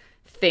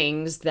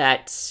things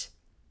that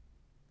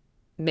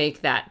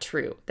make that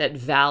true, that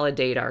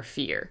validate our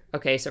fear.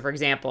 Okay, so for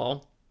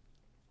example,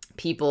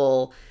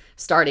 people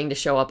starting to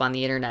show up on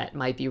the internet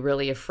might be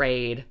really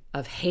afraid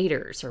of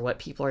haters or what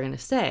people are going to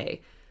say.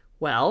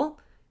 Well,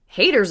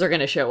 haters are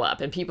going to show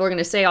up and people are going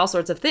to say all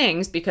sorts of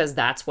things because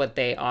that's what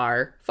they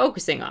are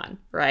focusing on,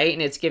 right?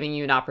 And it's giving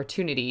you an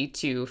opportunity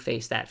to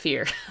face that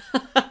fear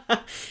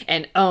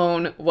and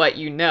own what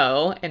you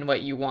know and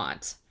what you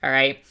want, all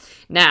right?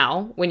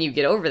 Now, when you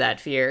get over that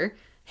fear,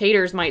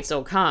 haters might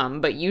still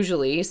come, but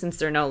usually, since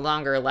they're no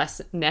longer less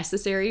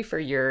necessary for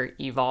your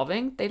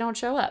evolving, they don't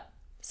show up.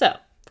 So,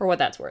 for what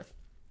that's worth.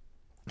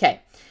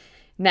 Okay,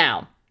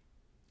 now,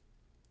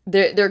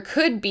 there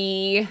could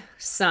be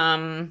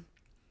some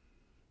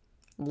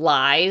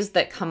lies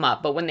that come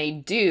up, but when they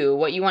do,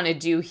 what you want to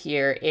do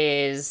here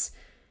is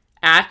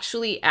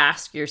actually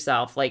ask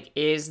yourself, like,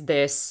 is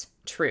this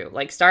true?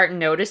 Like, start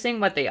noticing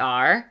what they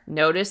are.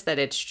 Notice that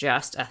it's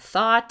just a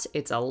thought,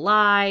 it's a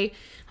lie,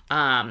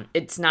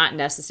 it's not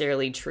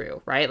necessarily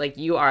true, right? Like,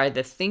 you are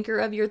the thinker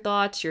of your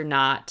thoughts, you're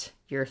not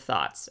your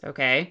thoughts,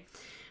 okay?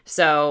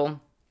 So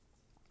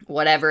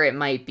whatever it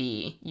might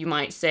be. You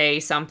might say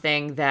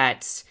something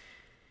that's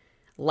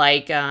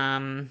like,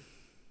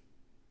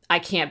 I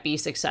can't be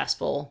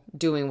successful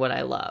doing what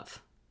I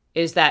love.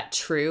 Is that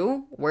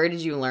true? Where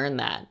did you learn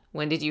that?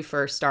 When did you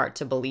first start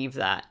to believe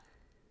that?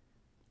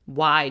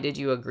 Why did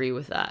you agree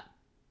with that?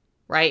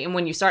 Right? And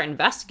when you start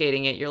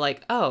investigating it, you're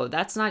like, oh,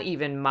 that's not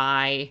even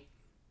my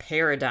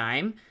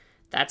paradigm.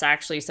 That's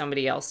actually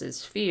somebody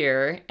else's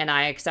fear. And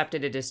I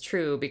accepted it as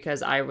true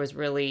because I was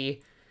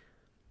really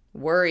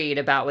worried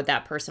about what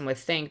that person would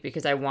think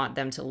because I want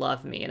them to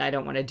love me and I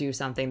don't want to do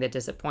something that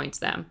disappoints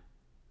them.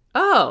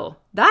 Oh,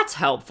 that's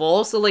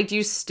helpful. So, like, do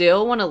you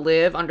still want to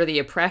live under the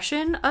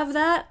oppression of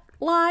that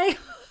lie,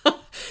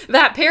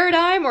 that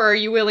paradigm, or are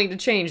you willing to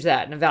change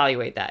that and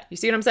evaluate that? You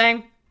see what I'm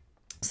saying?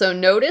 So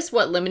notice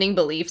what limiting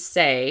beliefs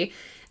say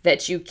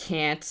that you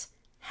can't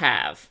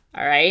have,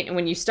 all right? And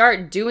when you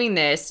start doing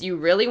this, you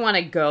really want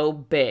to go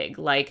big,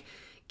 like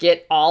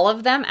get all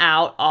of them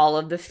out, all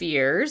of the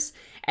fears,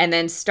 and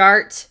then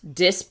start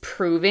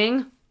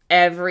disproving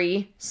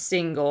every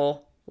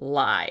single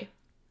lie.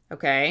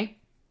 Okay?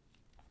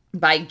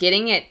 By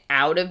getting it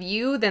out of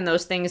you, then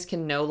those things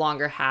can no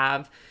longer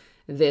have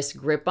this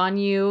grip on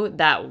you,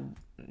 that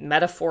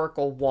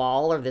metaphorical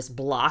wall or this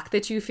block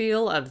that you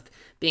feel of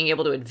being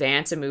able to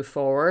advance and move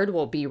forward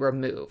will be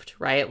removed,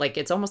 right? Like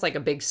it's almost like a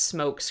big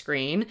smoke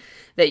screen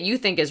that you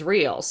think is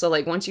real. So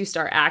like once you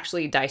start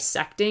actually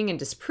dissecting and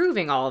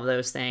disproving all of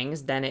those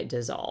things, then it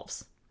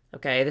dissolves.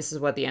 Okay, this is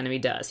what the enemy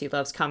does. He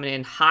loves coming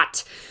in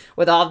hot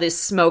with all this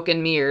smoke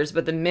and mirrors,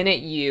 but the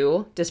minute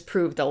you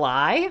disprove the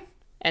lie,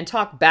 and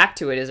talk back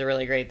to it is a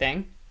really great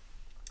thing,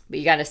 but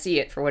you got to see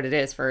it for what it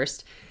is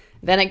first,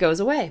 then it goes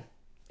away.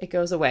 It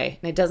goes away,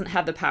 and it doesn't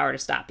have the power to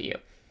stop you.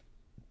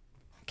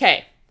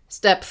 Okay,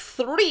 step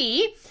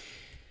 3,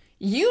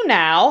 you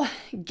now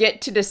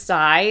get to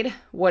decide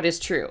what is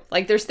true.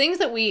 Like there's things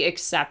that we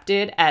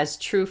accepted as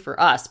true for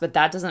us, but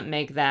that doesn't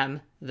make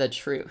them the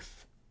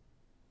truth.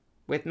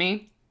 With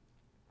me?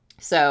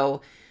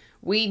 So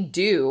we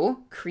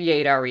do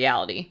create our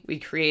reality. We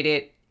create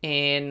it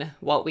in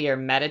what we are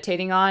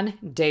meditating on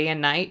day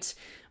and night,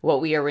 what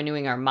we are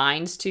renewing our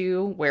minds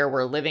to, where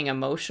we're living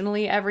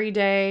emotionally every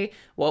day,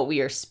 what we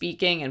are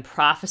speaking and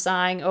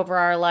prophesying over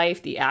our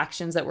life, the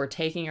actions that we're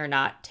taking or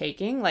not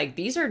taking. Like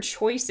these are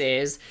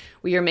choices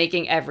we are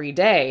making every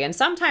day. And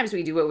sometimes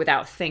we do it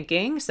without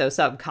thinking, so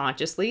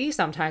subconsciously.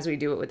 Sometimes we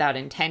do it without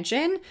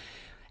intention.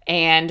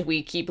 And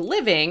we keep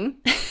living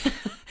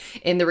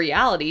in the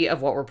reality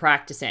of what we're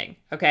practicing.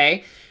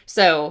 Okay.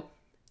 So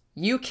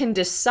you can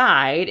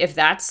decide if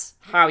that's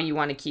how you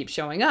want to keep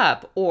showing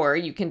up, or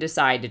you can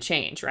decide to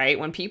change, right?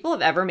 When people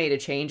have ever made a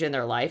change in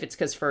their life, it's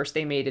because first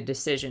they made a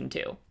decision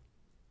to.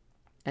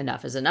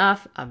 Enough is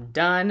enough. I'm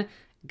done.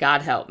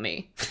 God help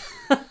me.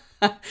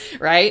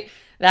 Right?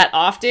 That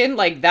often,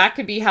 like that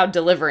could be how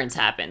deliverance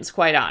happens,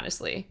 quite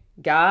honestly.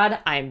 God,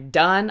 I'm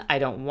done. I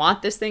don't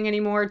want this thing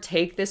anymore.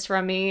 Take this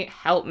from me.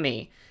 Help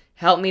me.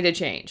 Help me to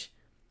change.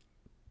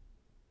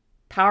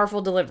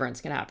 Powerful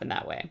deliverance can happen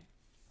that way.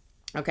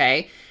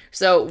 Okay,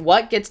 so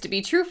what gets to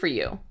be true for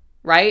you,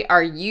 right?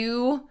 Are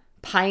you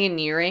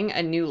pioneering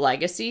a new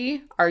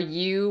legacy?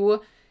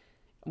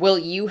 Will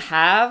you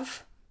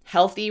have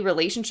healthy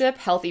relationship,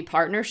 healthy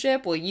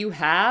partnership? Will you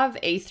have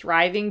a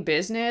thriving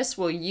business?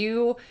 Will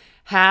you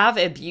have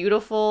a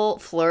beautiful,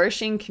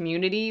 flourishing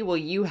community? Will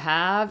you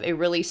have a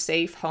really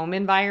safe home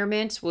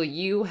environment? Will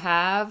you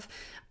have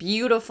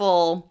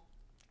beautiful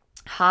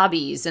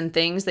hobbies and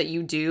things that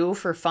you do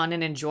for fun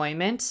and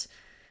enjoyment?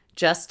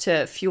 Just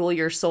to fuel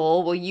your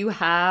soul? Will you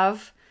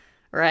have,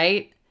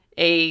 right,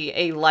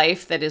 a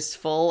life that is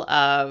full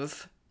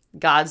of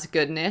God's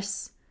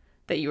goodness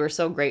that you are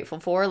so grateful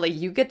for? Like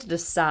you get to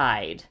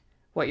decide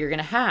what you're going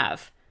to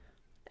have.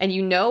 And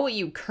you know what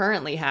you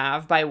currently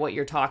have by what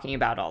you're talking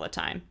about all the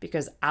time,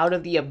 because out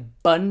of the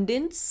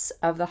abundance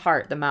of the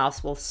heart, the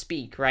mouth will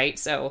speak, right?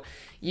 So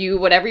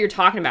whatever you're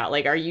talking about,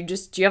 like, do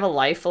you have a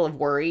life full of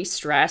worry,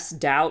 stress,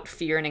 doubt,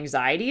 fear, and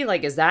anxiety?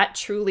 Like, is that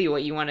truly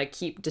what you want to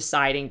keep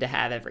deciding to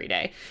have every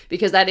day?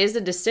 Because that is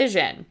a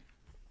decision,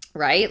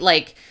 right?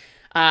 Like,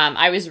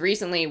 I was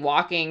recently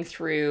walking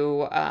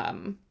through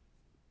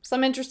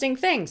some interesting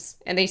things,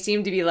 and they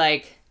seem to be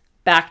like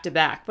back to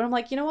back. But I'm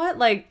like, you know what?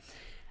 Like,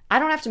 I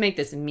don't have to make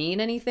this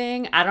mean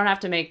anything. I don't have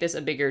to make this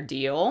a bigger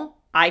deal.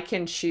 I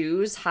can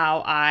choose how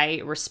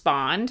I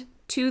respond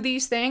to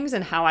these things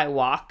and how I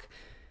walk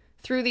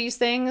through these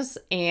things.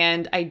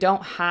 And I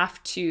don't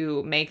have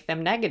to make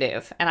them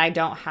negative. And I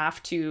don't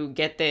have to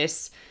get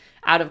this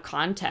out of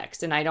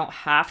context. And I don't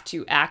have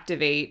to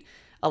activate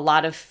a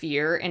lot of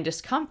fear and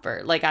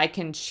discomfort. Like I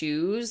can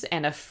choose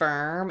and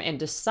affirm and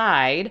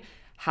decide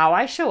how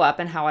I show up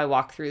and how I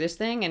walk through this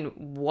thing and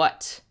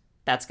what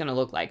that's going to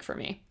look like for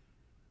me.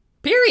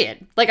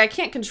 Period. Like I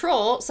can't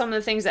control some of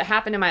the things that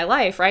happen in my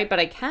life, right?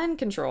 But I can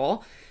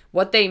control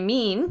what they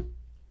mean,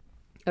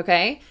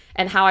 okay?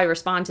 And how I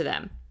respond to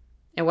them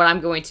and what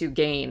I'm going to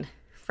gain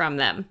from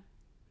them.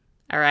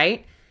 All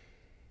right?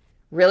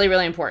 Really,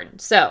 really important.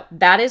 So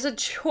that is a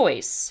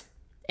choice,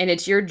 and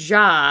it's your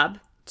job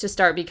to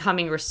start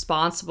becoming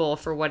responsible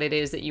for what it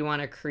is that you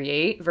want to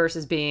create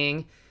versus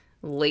being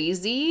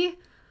lazy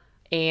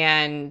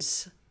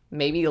and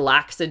maybe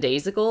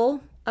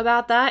lackadaisical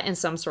about that in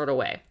some sort of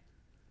way.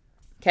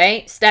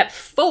 Okay, step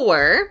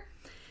 4.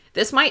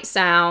 This might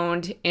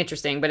sound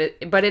interesting, but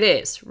it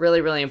is really,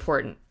 really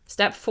important.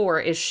 Step 4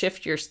 is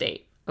shift your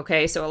state.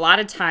 Okay, so a lot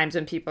of times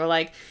when people are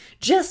like,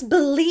 just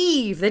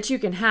believe that you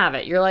can have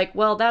it, you're like,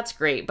 well, that's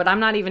great, but I'm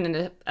not even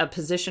in a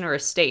position or a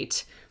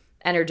state,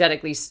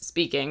 energetically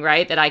speaking,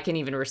 right, that I can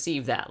even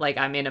receive that. Like,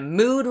 I'm in a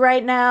mood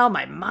right now,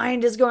 my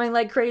mind is going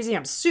like crazy,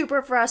 I'm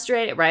super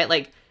frustrated, right?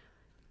 Like,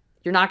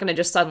 you're not going to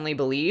just suddenly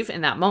believe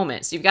in that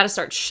moment. So you've got to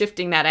start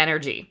shifting that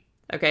energy.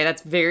 Okay,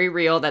 that's very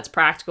real. That's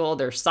practical.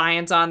 There's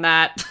science on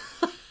that.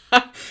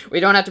 We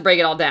don't have to break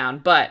it all down,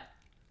 but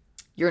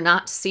you're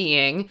not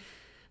seeing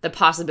the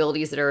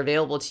possibilities that are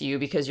available to you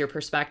because your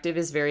perspective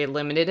is very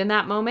limited in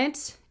that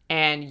moment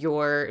and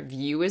your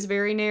view is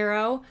very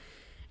narrow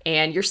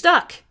and you're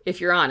stuck, if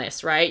you're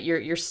honest, right?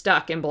 You're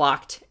stuck and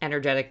blocked,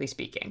 energetically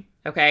speaking,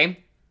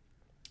 okay?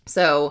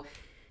 So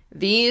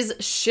these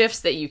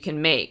shifts that you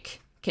can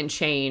make can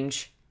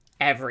change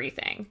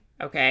everything,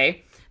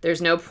 okay?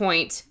 There's no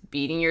point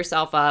beating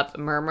yourself up,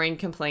 murmuring,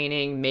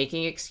 complaining,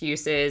 making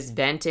excuses,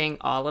 venting,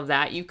 all of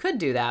that. You could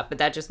do that, but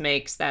that just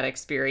makes that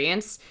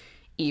experience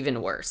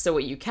even worse. So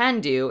what you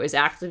can do is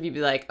actively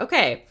be like,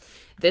 okay,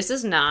 this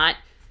is not,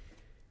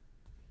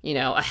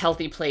 a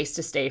healthy place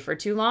to stay for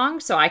too long.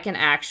 So I can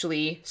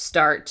actually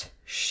start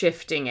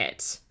shifting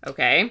it,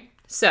 okay?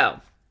 So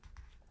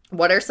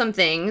what are some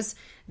things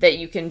that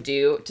you can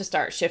do to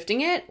start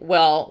shifting it?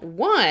 Well,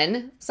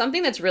 one,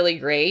 something that's really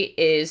great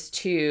is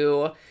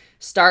to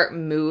start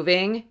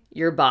moving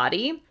your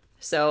body.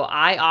 So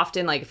I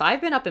often, if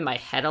I've been up in my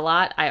head a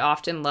lot, I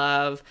often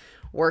love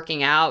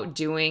working out,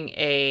 doing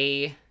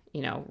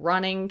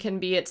running can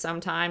be it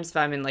sometimes if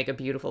I'm in a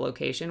beautiful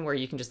location where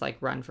you can just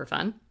run for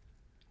fun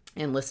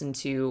and listen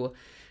to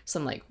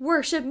some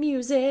worship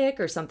music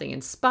or something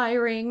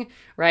inspiring,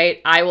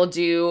 right? I will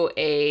do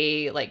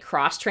a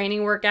cross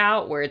training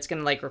workout where it's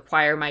going to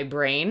require my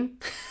brain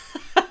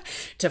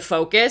to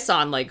focus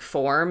on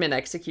form and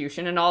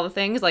execution and all the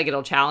things.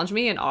 It'll challenge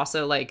me and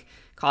also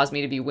cause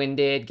me to be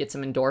winded, get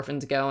some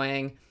endorphins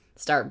going,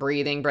 start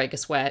breathing, break a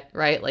sweat,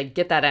 right?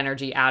 Get that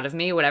energy out of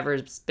me,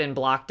 whatever's been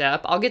blocked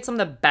up. I'll get some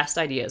of the best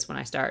ideas when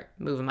I start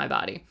moving my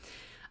body.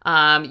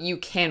 You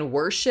can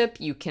worship,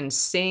 you can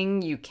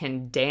sing, you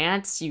can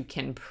dance, you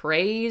can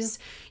praise,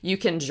 you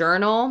can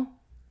journal.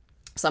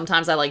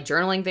 Sometimes I like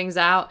journaling things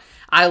out.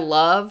 I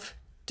love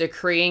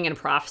decreeing and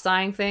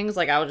prophesying things.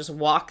 I will just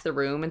walk the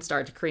room and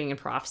start decreeing and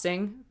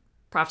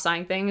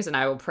prophesying things, and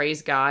I will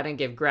praise God and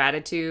give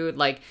gratitude.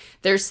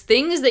 There's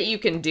things that you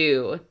can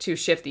do to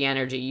shift the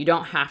energy. You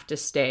don't have to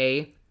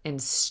stay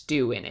and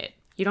stew in it.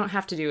 You don't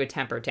have to do a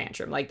temper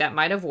tantrum. That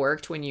might have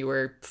worked when you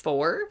were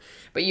 4,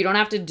 but you don't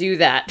have to do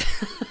that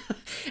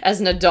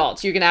as an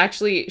adult. You can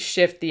actually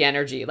shift the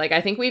energy.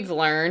 I think we've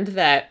learned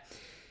that,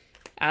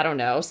 I don't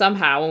know,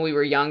 somehow when we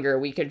were younger,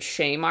 we could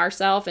shame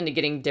ourselves into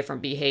getting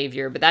different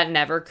behavior, but that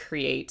never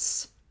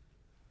creates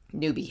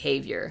new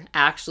behavior.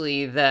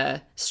 Actually,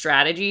 the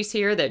strategies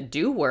here that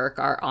do work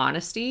are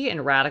honesty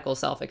and radical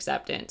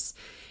self-acceptance.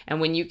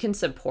 And when you can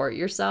support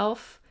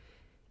yourself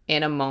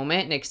in a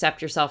moment and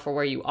accept yourself for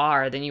where you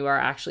are, then you are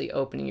actually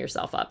opening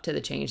yourself up to the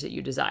change that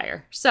you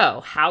desire.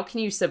 So how can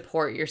you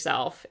support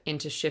yourself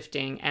into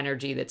shifting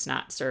energy that's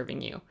not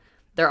serving you?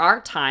 There are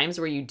times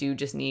where you do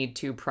just need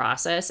to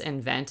process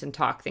and vent and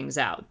talk things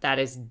out. That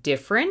is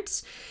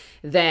different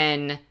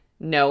than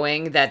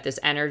knowing that this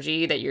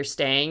energy that you're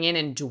staying in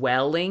and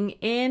dwelling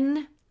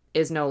in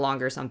is no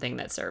longer something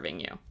that's serving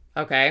you,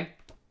 okay?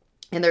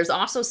 And there's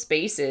also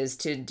spaces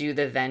to do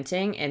the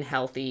venting in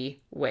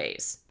healthy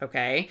ways,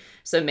 okay?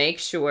 So make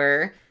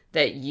sure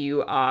that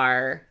you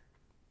are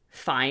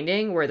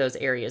finding where those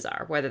areas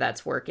are, whether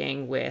that's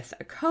working with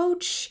a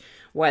coach,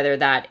 whether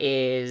that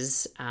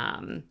is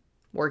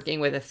working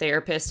with a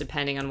therapist,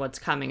 depending on what's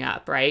coming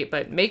up, right?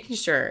 But making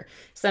sure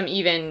some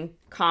even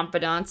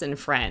confidants and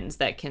friends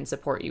that can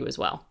support you as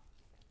well,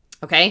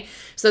 okay?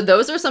 So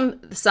those are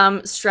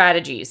some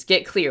strategies.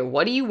 Get clear.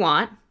 What do you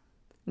want?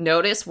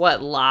 Notice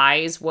what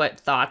lies, what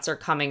thoughts are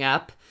coming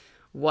up,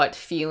 what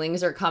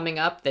feelings are coming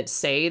up that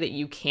say that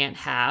you can't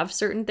have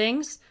certain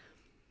things.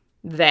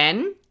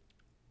 Then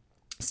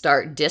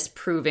start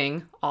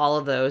disproving all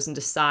of those and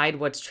decide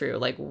what's true.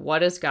 What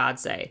does God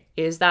say?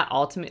 Is that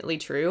ultimately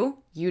true?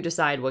 You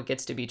decide what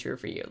gets to be true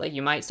for you.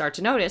 You might start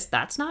to notice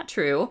that's not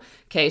true.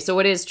 Okay, so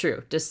what is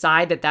true?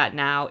 Decide that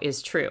now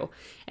is true.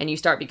 And you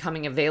start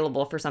becoming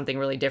available for something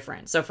really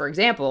different. So for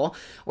example,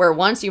 where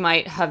once you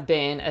might have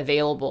been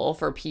available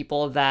for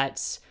people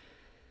that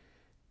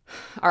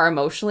are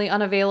emotionally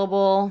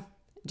unavailable,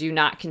 do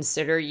not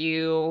consider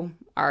you,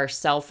 are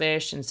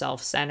selfish and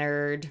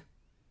self-centered,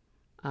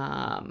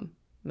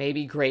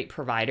 maybe great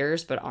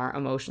providers, but aren't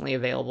emotionally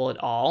available at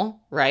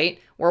all, right?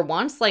 Where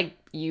once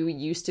you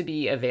used to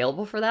be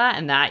available for that,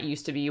 and that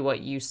used to be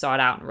what you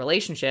sought out in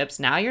relationships,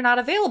 now you're not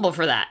available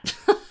for that.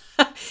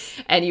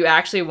 And you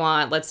actually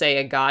want, let's say,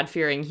 a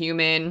God-fearing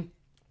human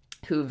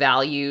who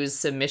values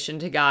submission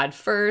to God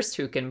first,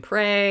 who can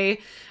pray,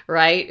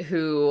 right?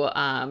 Who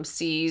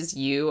sees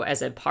you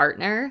as a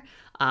partner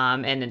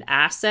and an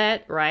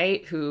asset,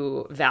 right?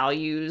 Who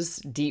values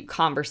deep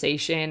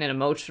conversation and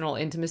emotional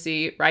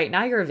intimacy, right?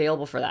 Now you're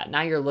available for that.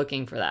 Now you're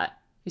looking for that.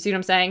 You see what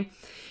I'm saying?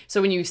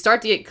 So when you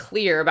start to get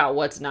clear about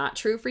what's not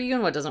true for you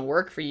and what doesn't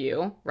work for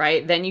you,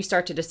 right? Then you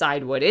start to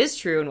decide what is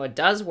true and what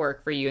does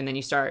work for you, and then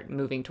you start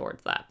moving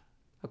towards that.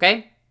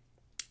 Okay?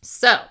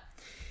 So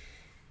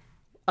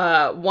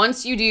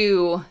once you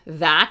do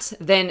that,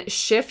 then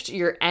shift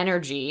your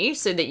energy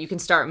so that you can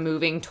start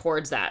moving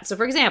towards that. So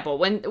for example,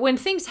 when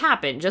things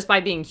happen just by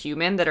being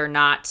human that are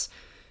not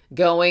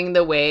going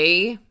the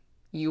way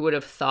you would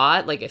have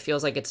thought, it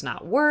feels like it's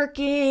not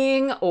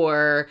working,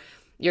 or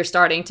you're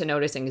starting to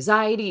notice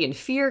anxiety and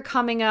fear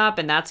coming up,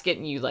 and that's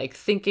getting you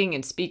thinking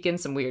and speaking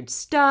some weird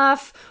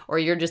stuff, or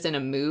you're just in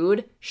a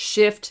mood,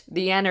 shift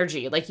the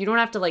energy. You don't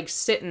have to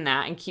sit in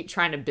that and keep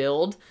trying to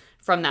build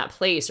from that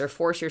place or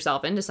force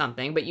yourself into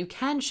something, but you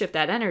can shift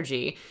that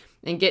energy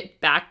and get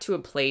back to a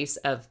place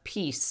of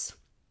peace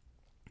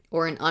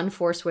or an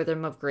unforced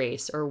rhythm of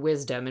grace or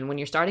wisdom. And when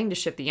you're starting to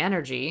shift the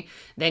energy,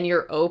 then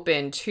you're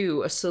open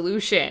to a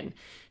solution,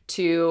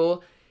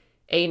 to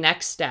a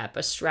next step,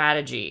 a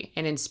strategy,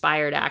 an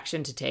inspired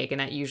action to take.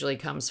 And that usually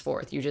comes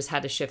forth. You just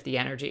had to shift the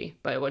energy.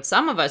 But what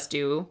some of us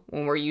do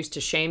when we're used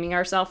to shaming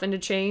ourselves into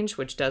change,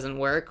 which doesn't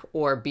work,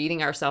 or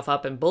beating ourselves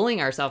up and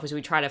bullying ourselves, is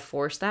we try to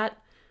force that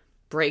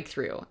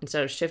breakthrough.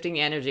 Instead of shifting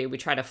the energy, we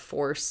try to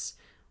force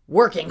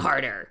working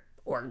harder,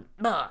 or,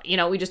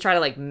 we just try to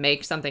like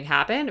make something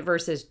happen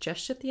versus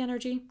just shift the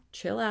energy,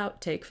 chill out,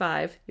 take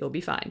 5, you'll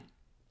be fine,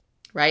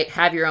 right?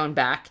 Have your own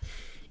back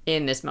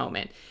in this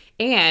moment.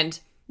 And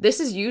this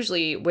is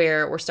usually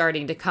where we're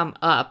starting to come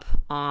up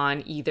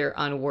on either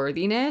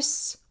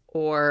unworthiness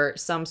or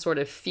some sort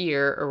of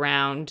fear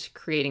around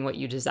creating what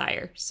you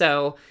desire.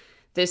 So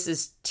this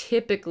is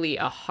typically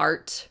a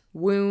heart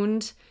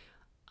wound.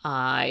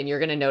 And you're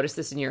going to notice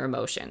this in your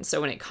emotions.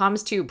 So when it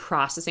comes to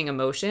processing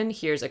emotion,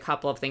 here's a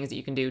couple of things that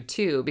you can do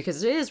too,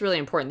 because it is really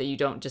important that you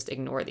don't just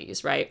ignore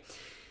these, right?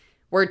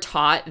 We're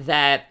taught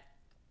that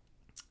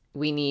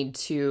we need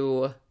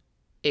to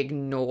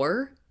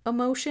ignore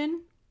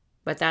emotion,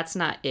 but that's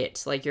not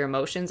it. Like, your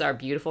emotions are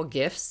beautiful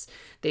gifts.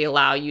 They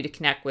allow you to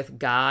connect with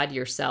God,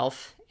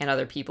 yourself, and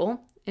other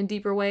people in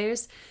deeper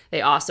ways.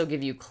 They also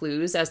give you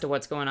clues as to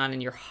what's going on in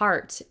your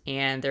heart,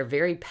 and they're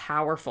very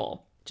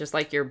powerful. Just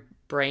like your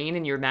brain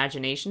and your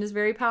imagination is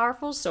very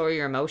powerful, so are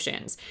your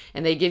emotions.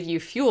 And they give you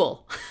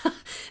fuel.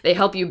 They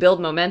help you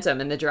build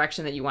momentum in the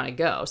direction that you want to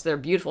go. So they're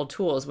beautiful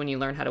tools when you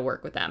learn how to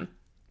work with them.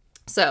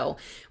 So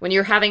when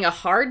you're having a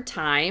hard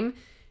time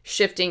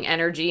shifting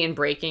energy and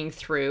breaking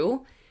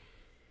through,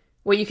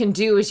 what you can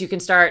do is you can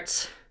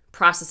start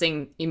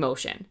processing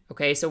emotion.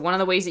 Okay, so one of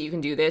the ways that you can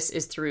do this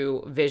is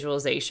through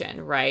visualization,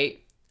 right?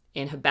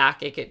 In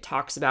Habakkuk, it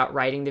talks about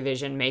writing the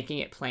vision, making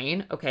it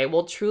plain. Okay,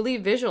 well, truly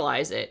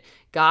visualize it.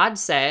 God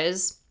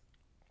says,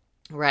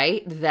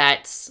 right,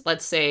 that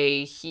let's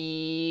say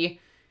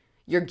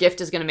your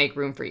gift is going to make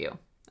room for you.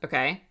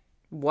 Okay,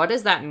 what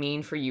does that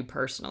mean for you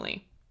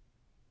personally?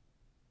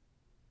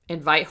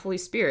 Invite Holy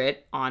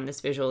Spirit on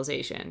this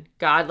visualization.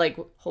 God, like,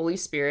 Holy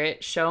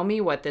Spirit, show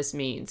me what this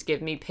means.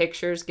 Give me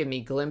pictures, give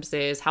me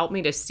glimpses, help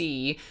me to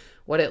see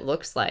what it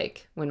looks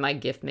like when my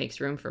gift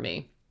makes room for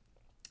me.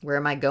 Where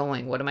am I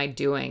going? What am I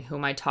doing? Who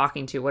am I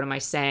talking to? What am I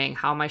saying?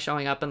 How am I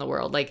showing up in the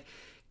world? Like,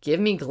 give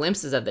me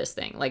glimpses of this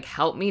thing. Like,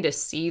 help me to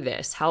see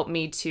this. Help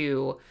me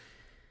to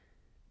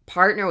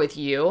partner with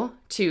you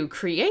to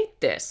create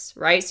this,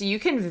 right? So you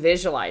can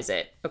visualize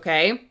it,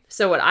 okay?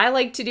 So what I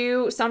like to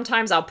do,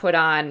 sometimes I'll put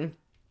on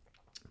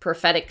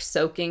prophetic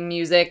soaking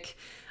music.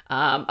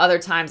 Other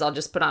times I'll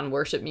just put on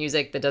worship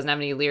music that doesn't have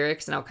any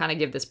lyrics, and I'll kind of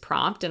give this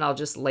prompt, and I'll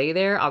just lay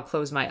there. I'll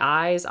close my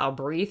eyes, I'll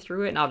breathe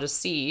through it, and I'll just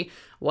see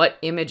what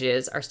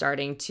images are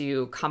starting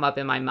to come up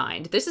in my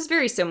mind. This is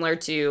very similar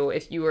to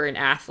if you were an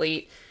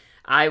athlete.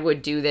 I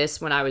would do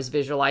this when I was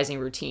visualizing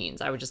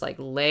routines. I would just like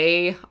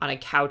lay on a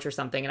couch or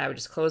something, and I would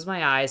just close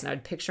my eyes, and I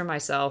would picture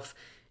myself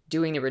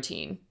doing the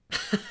routine.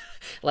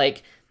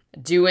 Like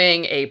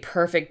doing a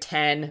perfect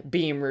 10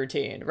 beam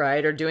routine,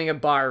 right? Or doing a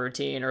bar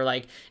routine, or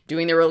like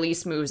doing the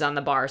release moves on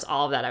the bars,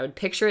 all of that. I would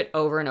picture it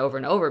over and over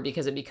and over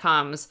because it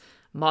becomes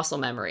muscle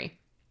memory,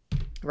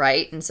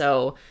 right? And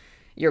so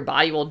your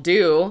body will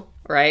do,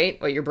 right,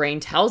 what your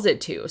brain tells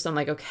it to. So I'm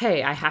like,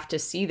 okay, I have to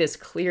see this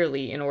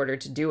clearly in order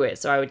to do it.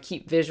 So I would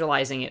keep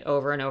visualizing it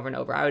over and over and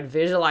over. I would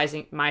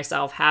visualizing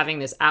myself having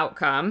this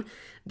outcome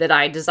that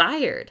I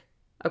desired,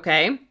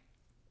 okay?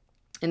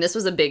 And this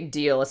was a big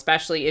deal,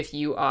 especially if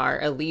you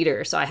are a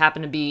leader. So I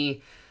happen to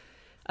be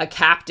a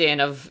captain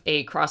of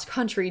a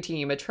cross-country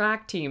team, a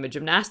track team, a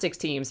gymnastics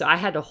team. So I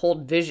had to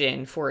hold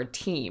vision for a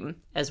team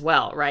as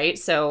well, right?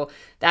 So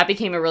that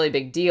became a really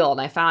big deal. And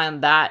I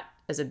found that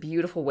as a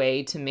beautiful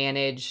way to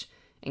manage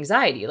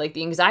anxiety. Like,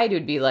 the anxiety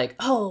would be like,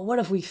 oh, what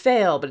if we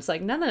fail? But it's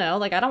like, no.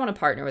 Like, I don't want to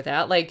partner with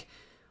that. Like,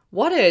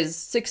 what does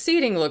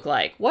succeeding look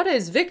like? What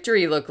does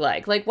victory look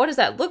like? Like, what does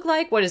that look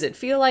like? What does it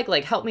feel like?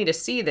 Like, help me to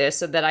see this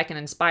so that I can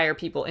inspire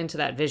people into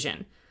that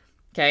vision.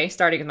 Okay,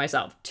 starting with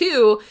myself.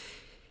 2,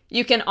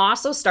 you can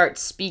also start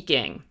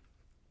speaking.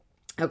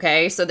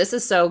 Okay, so this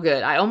is so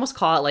good. I almost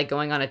call it like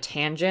going on a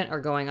tangent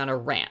or going on a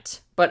rant.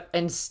 But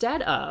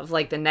instead of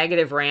like the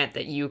negative rant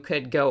that you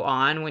could go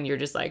on when you're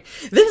just like,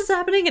 this is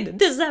happening and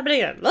this is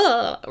happening, and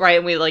right?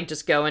 And we like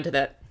just go into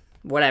that,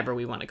 whatever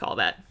we want to call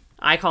that.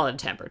 I call it a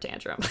temper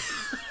tantrum.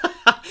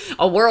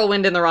 A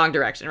whirlwind in the wrong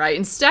direction, right?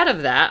 Instead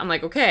of that, I'm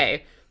like,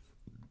 okay,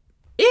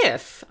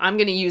 if I'm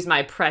going to use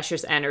my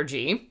precious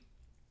energy,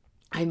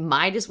 I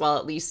might as well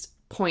at least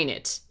point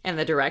it in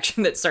the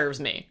direction that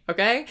serves me,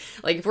 okay?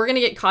 Like, if we're going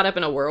to get caught up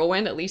in a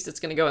whirlwind, at least it's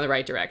going to go in the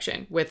right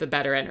direction with a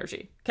better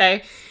energy,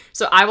 okay?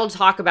 So I will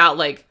talk about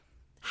like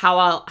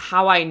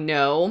how I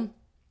know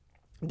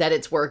that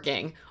it's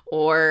working,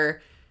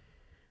 or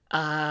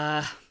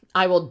I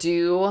will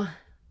do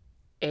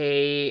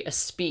a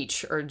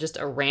speech or just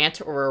a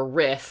rant or a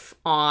riff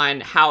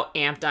on how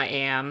amped I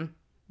am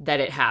that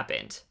it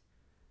happened,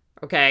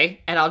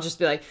 Okay. And I'll just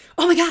be like,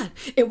 oh my God,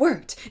 it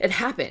worked. It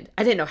happened.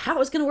 I didn't know how it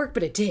was going to work,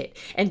 but it did.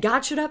 And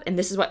God showed up and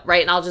this is what,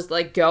 right? And I'll just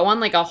like go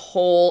on like a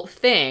whole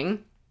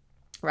thing,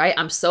 right?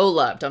 I'm so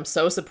loved. I'm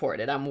so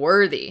supported. I'm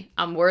worthy.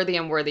 I'm worthy.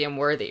 I'm worthy. I'm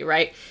worthy.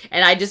 Right.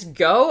 And I just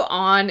go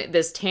on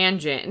this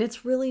tangent and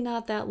it's really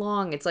not that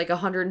long. It's like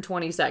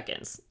 120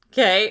 seconds.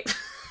 Okay.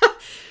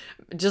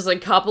 Just a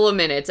couple of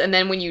minutes. And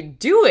then when you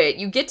do it,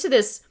 you get to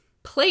this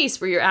place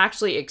where you're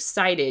actually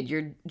excited,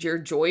 you're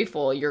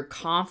joyful, you're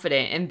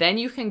confident, and then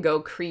you can go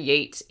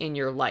create in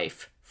your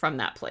life from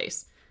that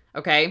place.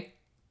 Okay?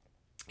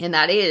 And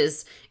that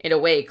is, in a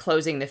way,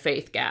 closing the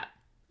faith gap.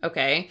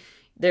 Okay?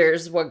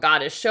 There's what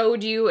God has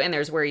showed you, and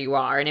there's where you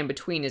are, and in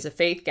between is a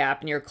faith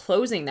gap, and you're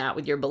closing that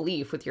with your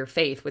belief, with your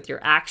faith, with your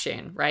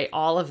action, right?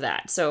 All of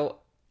that. So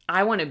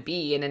I want to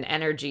be in an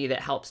energy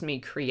that helps me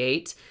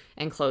create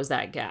and close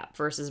that gap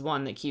versus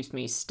one that keeps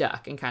me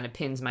stuck and kind of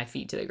pins my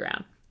feet to the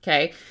ground.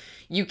 Okay.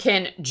 You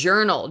can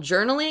journal.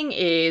 Journaling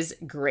is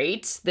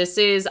great.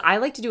 I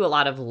like to do a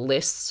lot of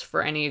lists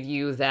for any of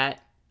you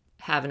that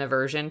have an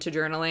aversion to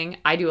journaling.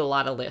 I do a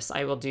lot of lists.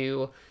 I will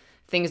do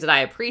things that I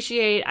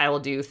appreciate. I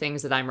will do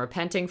things that I'm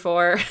repenting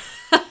for,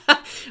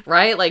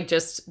 right? Like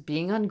just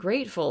being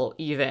ungrateful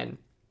even.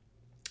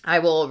 I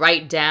will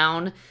write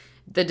down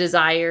the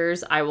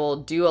desires. I will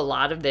do a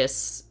lot of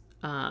this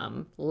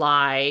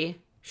lie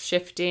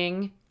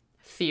shifting,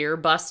 fear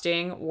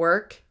busting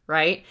work,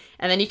 right?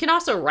 And then you can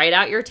also write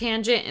out your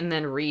tangent and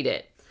then read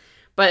it.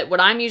 But what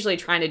I'm usually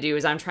trying to do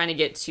is I'm trying to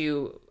get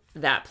to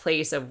that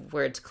place of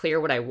where it's clear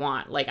what I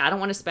want. Like I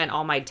don't want to spend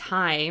all my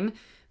time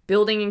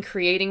building and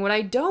creating what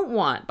I don't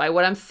want by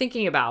what I'm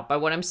thinking about, by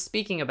what I'm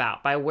speaking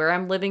about, by where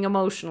I'm living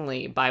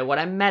emotionally, by what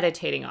I'm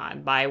meditating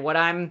on, by what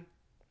I'm,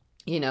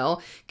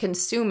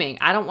 consuming.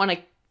 I don't want to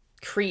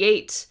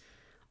create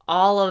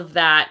all of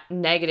that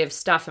negative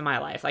stuff in my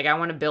life. Like I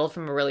want to build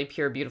from a really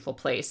pure, beautiful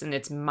place. And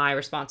it's my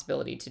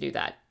responsibility to do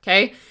that.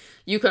 Okay.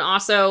 You can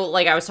also,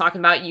 like I was talking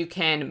about, you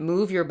can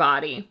move your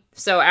body.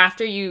 So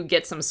after you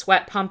get some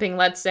sweat pumping,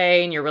 let's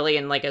say, and you're really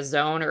in like a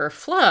zone or a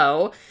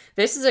flow,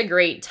 this is a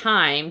great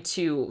time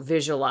to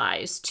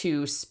visualize,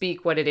 to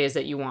speak what it is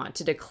that you want,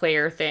 to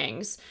declare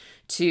things,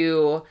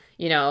 to,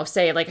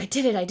 say like, I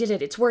did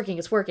it. It's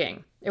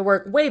working. It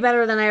worked way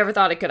better than I ever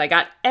thought it could. I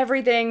got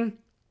everything,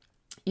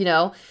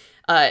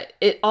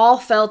 it all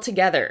fell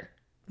together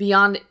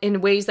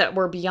in ways that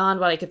were beyond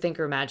what I could think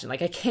or imagine.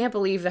 Like, I can't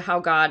believe how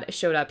God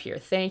showed up here.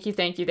 Thank you,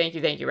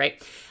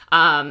 right?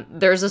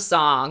 There's a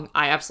song.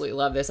 I absolutely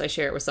love this. I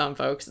share it with some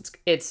folks.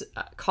 It's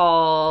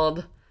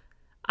called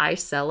I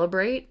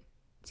Celebrate.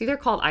 It's either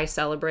called I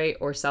Celebrate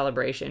or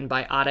Celebration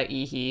by Ada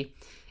Ehi.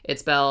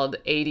 It's spelled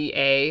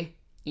Adaehi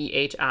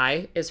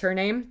is her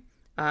name.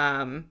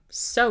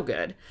 So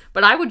good.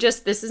 But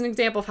this is an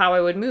example of how I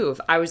would move.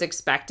 I was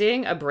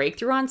expecting a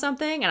breakthrough on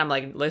something and I'm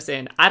like,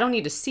 listen, I don't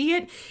need to see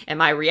it and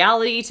my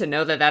reality to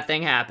know that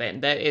thing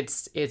happened, that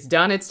it's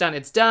done.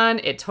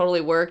 It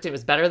totally worked. It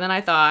was better than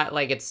I thought.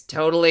 Like it's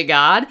totally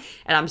God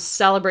and I'm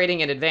celebrating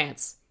in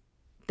advance.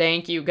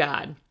 Thank you,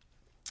 God.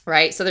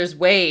 Right? So there's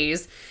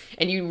ways,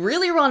 and you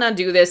really want to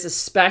do this,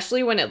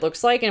 especially when it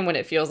looks like and when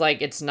it feels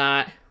like it's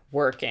not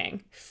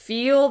working.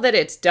 Feel that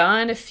it's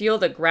done. Feel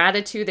the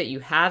gratitude that you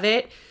have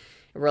it.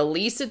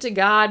 Release it to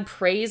God,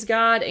 praise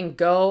God, and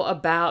go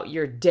about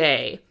your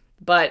day.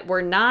 But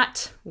we're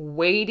not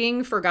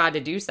waiting for God to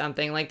do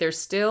something. Like there's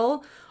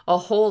still a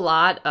whole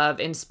lot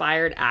of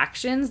inspired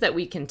actions that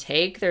we can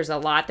take. There's a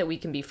lot that we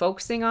can be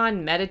focusing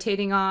on,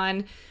 meditating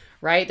on,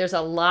 right? There's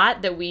a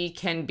lot that we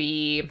can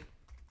be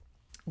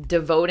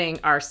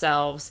devoting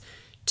ourselves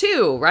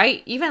to,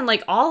 right? Even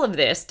like all of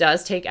this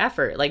does take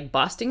effort. Like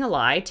busting a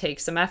lie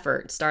takes some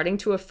effort. Starting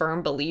to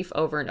affirm belief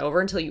over and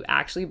over until you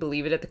actually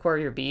believe it at the core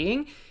of your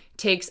being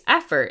takes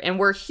effort. And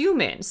we're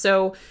human.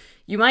 So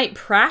you might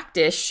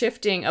practice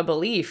shifting a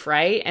belief,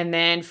 right? And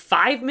then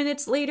 5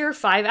 minutes later,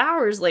 5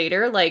 hours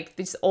later, like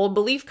this old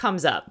belief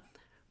comes up.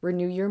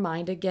 Renew your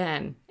mind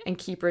again and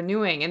keep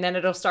renewing. And then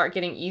it'll start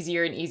getting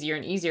easier and easier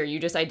and easier. You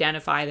just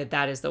identify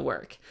that is the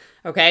work.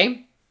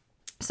 Okay.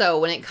 So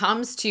when it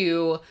comes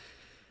to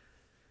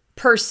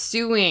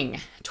pursuing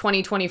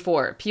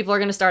 2024, people are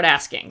going to start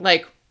asking,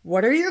 like,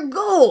 what are your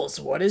goals?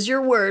 What is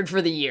your word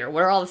for the year?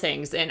 What are all the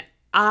things? And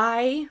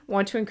I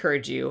want to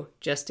encourage you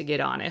just to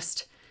get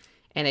honest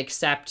and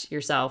accept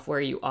yourself where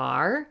you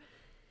are.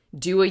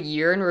 Do a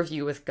year in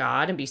review with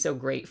God and be so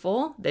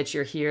grateful that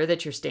you're here,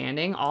 that you're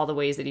standing, all the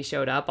ways that he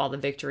showed up, all the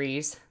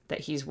victories that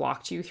he's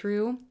walked you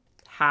through,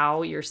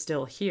 how you're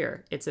still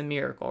here. It's a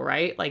miracle,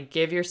 right? Like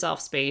give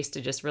yourself space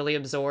to just really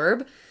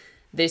absorb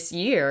this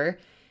year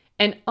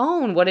and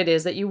own what it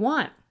is that you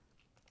want.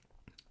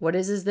 What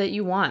is it that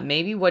you want?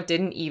 Maybe what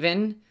didn't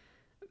even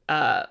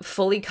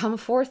fully come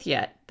forth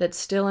yet, that's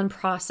still in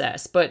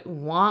process, but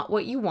want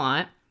what you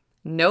want.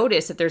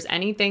 Notice if there's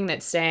anything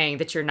that's saying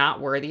that you're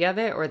not worthy of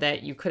it or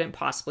that you couldn't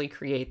possibly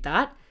create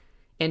that.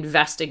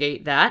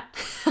 Investigate that,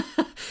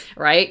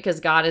 right? Because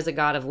God is a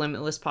God of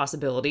limitless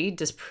possibility.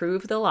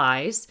 Disprove the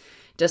lies.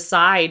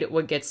 Decide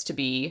what gets to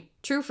be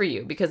true for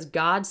you because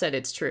God said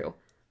it's true.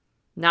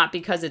 Not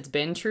because it's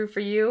been true for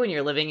you and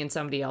you're living in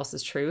somebody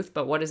else's truth,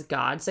 but what does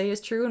God say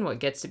is true and what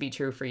gets to be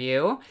true for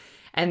you?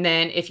 And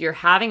then if you're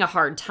having a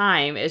hard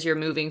time as you're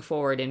moving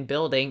forward and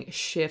building,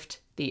 shift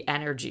the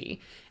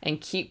energy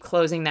and keep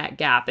closing that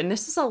gap. And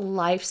this is a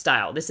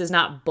lifestyle. This is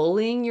not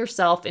bullying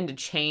yourself into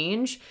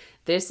change.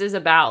 This is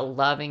about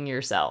loving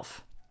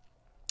yourself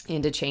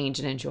into change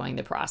and enjoying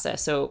the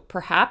process. So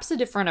perhaps a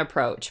different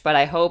approach, but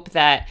I hope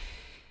that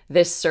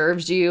this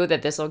serves you,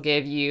 that this will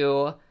give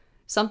you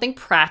something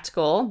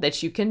practical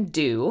that you can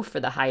do for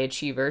the high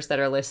achievers that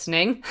are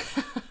listening,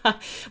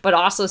 but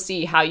also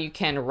see how you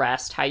can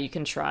rest, how you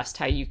can trust,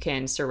 how you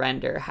can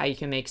surrender, how you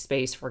can make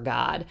space for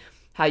God,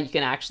 how you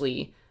can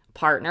actually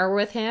partner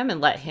with him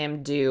and let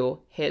him do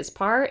his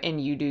part and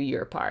you do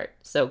your part.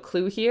 So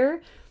clue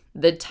here,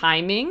 the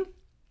timing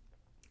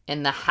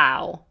and the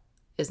how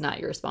is not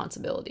your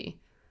responsibility,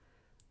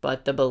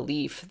 but the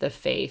belief, the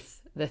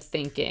faith, the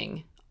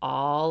thinking,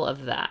 all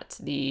of that,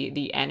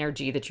 the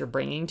energy that you're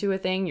bringing to a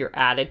thing, your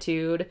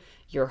attitude,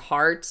 your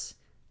heart,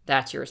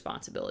 that's your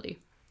responsibility.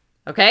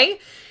 Okay?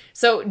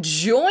 So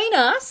join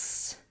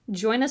us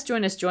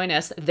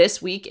this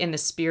week in the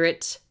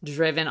Spirit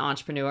Driven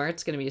Entrepreneur.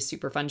 It's going to be a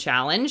super fun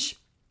challenge.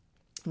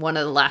 One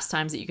of the last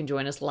times that you can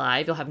join us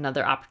live. You'll have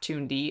another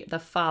opportunity the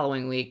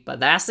following week, but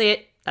that's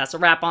it. That's a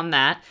wrap on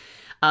that.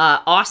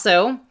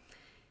 Also,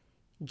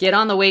 get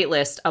on the wait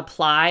list.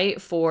 Apply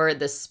for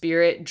the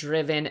Spirit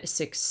Driven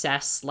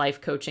Success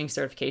Life Coaching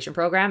Certification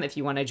Program if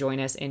you want to join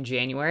us in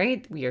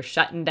January. We are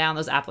shutting down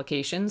those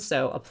applications,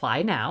 so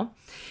apply now.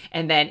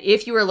 And then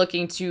if you are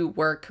looking to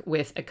work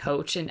with a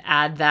coach and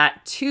add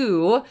that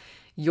to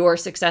your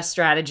success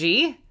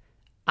strategy,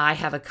 I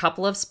have a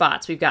couple of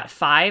spots. We've got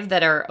 5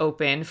 that are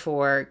open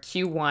for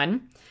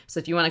Q1. So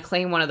if you want to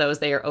claim one of those,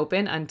 they are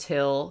open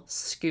until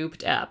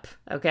scooped up,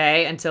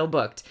 okay? Until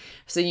booked.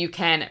 So you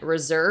can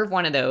reserve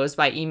one of those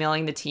by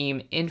emailing the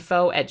team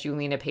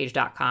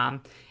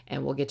info@julianapage.com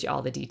and we'll get you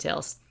all the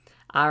details.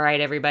 All right,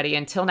 everybody.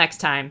 Until next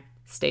time,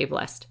 stay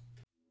blessed.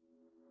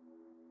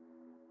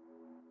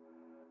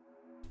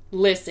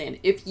 Listen,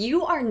 if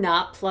you are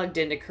not plugged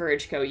into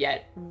Courage Co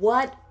yet,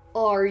 what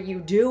are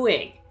you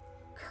doing?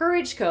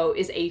 Courage Co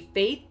is a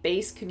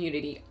faith-based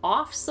community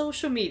off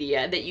social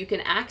media that you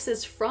can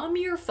access from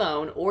your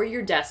phone or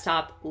your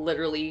desktop,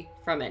 literally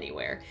from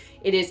anywhere.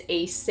 It is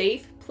a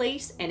safe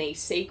place and a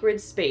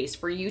sacred space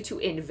for you to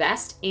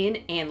invest in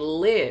and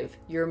live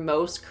your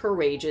most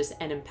courageous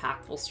and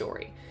impactful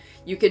story.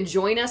 You can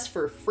join us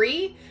for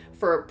free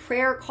for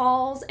prayer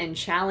calls and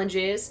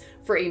challenges,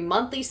 for a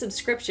monthly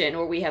subscription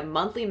where we have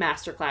monthly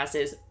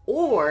masterclasses,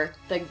 or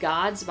the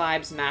God's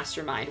Vibes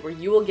Mastermind, where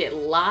you will get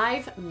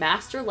live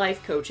master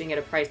life coaching at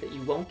a price that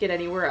you won't get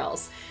anywhere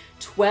else.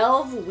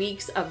 12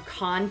 weeks of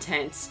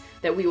content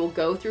that we will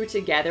go through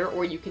together,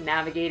 or you can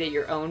navigate at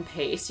your own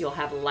pace. You'll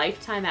have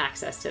lifetime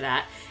access to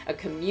that. A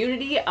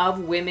community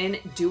of women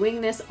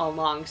doing this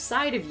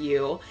alongside of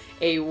you,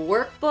 a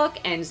workbook,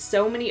 and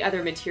so many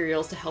other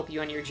materials to help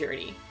you on your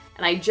journey.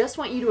 And I just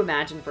want you to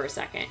imagine for a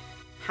second,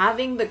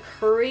 having the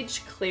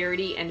courage,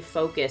 clarity, and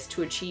focus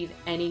to achieve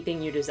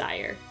anything you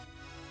desire.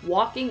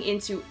 Walking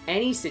into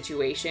any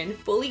situation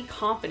fully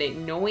confident,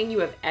 knowing you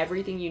have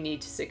everything you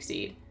need to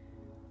succeed.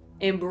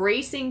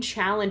 Embracing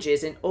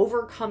challenges and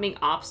overcoming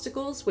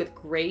obstacles with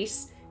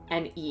grace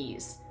and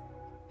ease.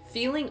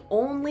 Feeling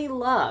only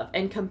love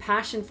and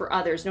compassion for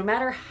others, no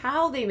matter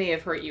how they may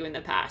have hurt you in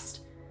the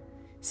past.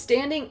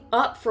 Standing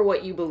up for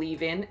what you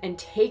believe in and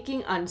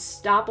taking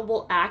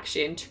unstoppable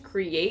action to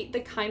create the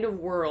kind of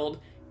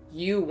world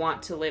you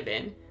want to live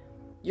in.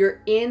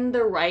 You're in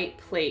the right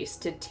place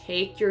to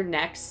take your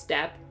next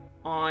step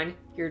on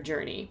your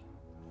journey.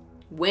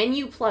 When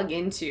you plug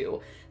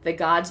into the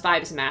God's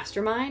Vibes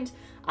Mastermind,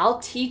 I'll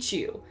teach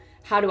you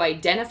how to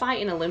identify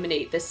and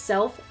eliminate the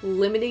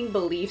self-limiting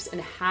beliefs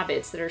and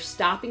habits that are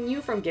stopping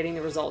you from getting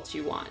the results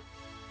you want.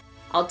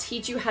 I'll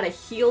teach you how to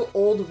heal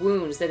old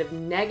wounds that have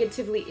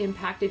negatively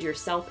impacted your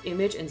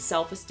self-image and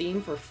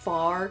self-esteem for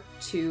far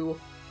too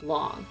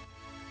long.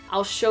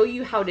 I'll show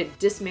you how to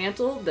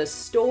dismantle the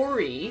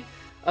story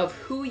of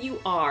who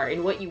you are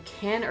and what you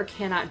can or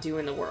cannot do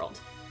in the world.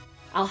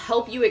 I'll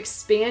help you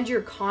expand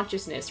your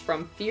consciousness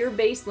from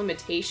fear-based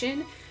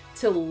limitation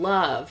to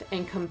love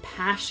and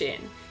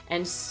compassion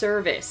and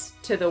service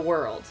to the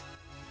world.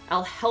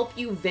 I'll help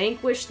you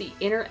vanquish the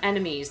inner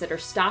enemies that are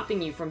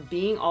stopping you from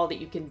being all that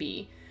you can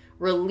be.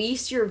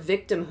 Release your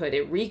victimhood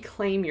and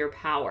reclaim your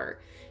power.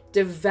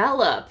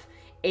 Develop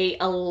a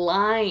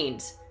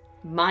aligned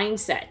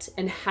mindset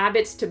and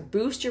habits to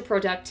boost your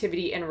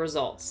productivity and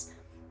results.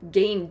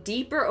 Gain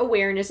deeper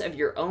awareness of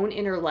your own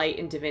inner light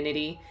and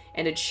divinity,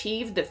 and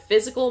achieve the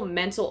physical,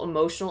 mental,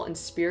 emotional, and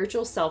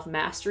spiritual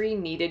self-mastery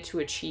needed to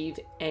achieve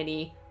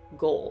any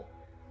goal.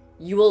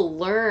 You will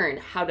learn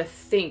how to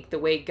think the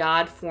way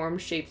God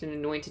formed, shaped, and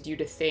anointed you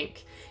to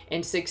think,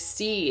 and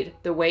succeed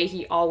the way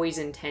He always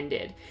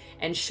intended,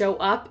 and show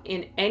up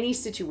in any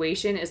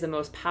situation as the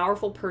most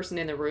powerful person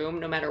in the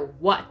room, no matter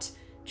what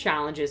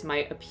challenges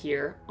might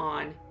appear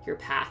on your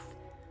path.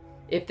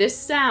 If this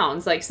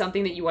sounds like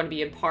something that you want to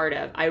be a part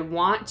of, I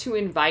want to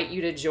invite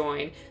you to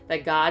join the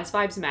God's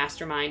Vibes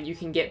Mastermind. You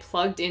can get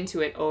plugged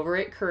into it over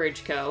at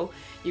Courage Co.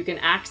 You can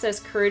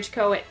access Courage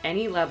Co at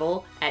any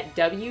level at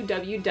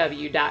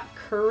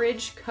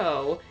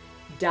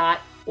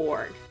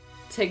www.courageco.org.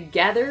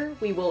 Together,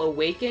 we will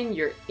awaken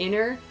your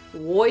inner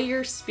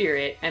warrior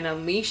spirit and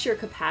unleash your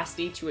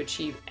capacity to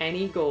achieve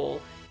any goal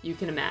you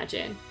can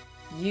imagine.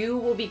 You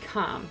will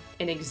become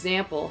an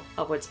example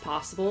of what's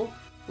possible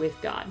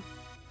with God.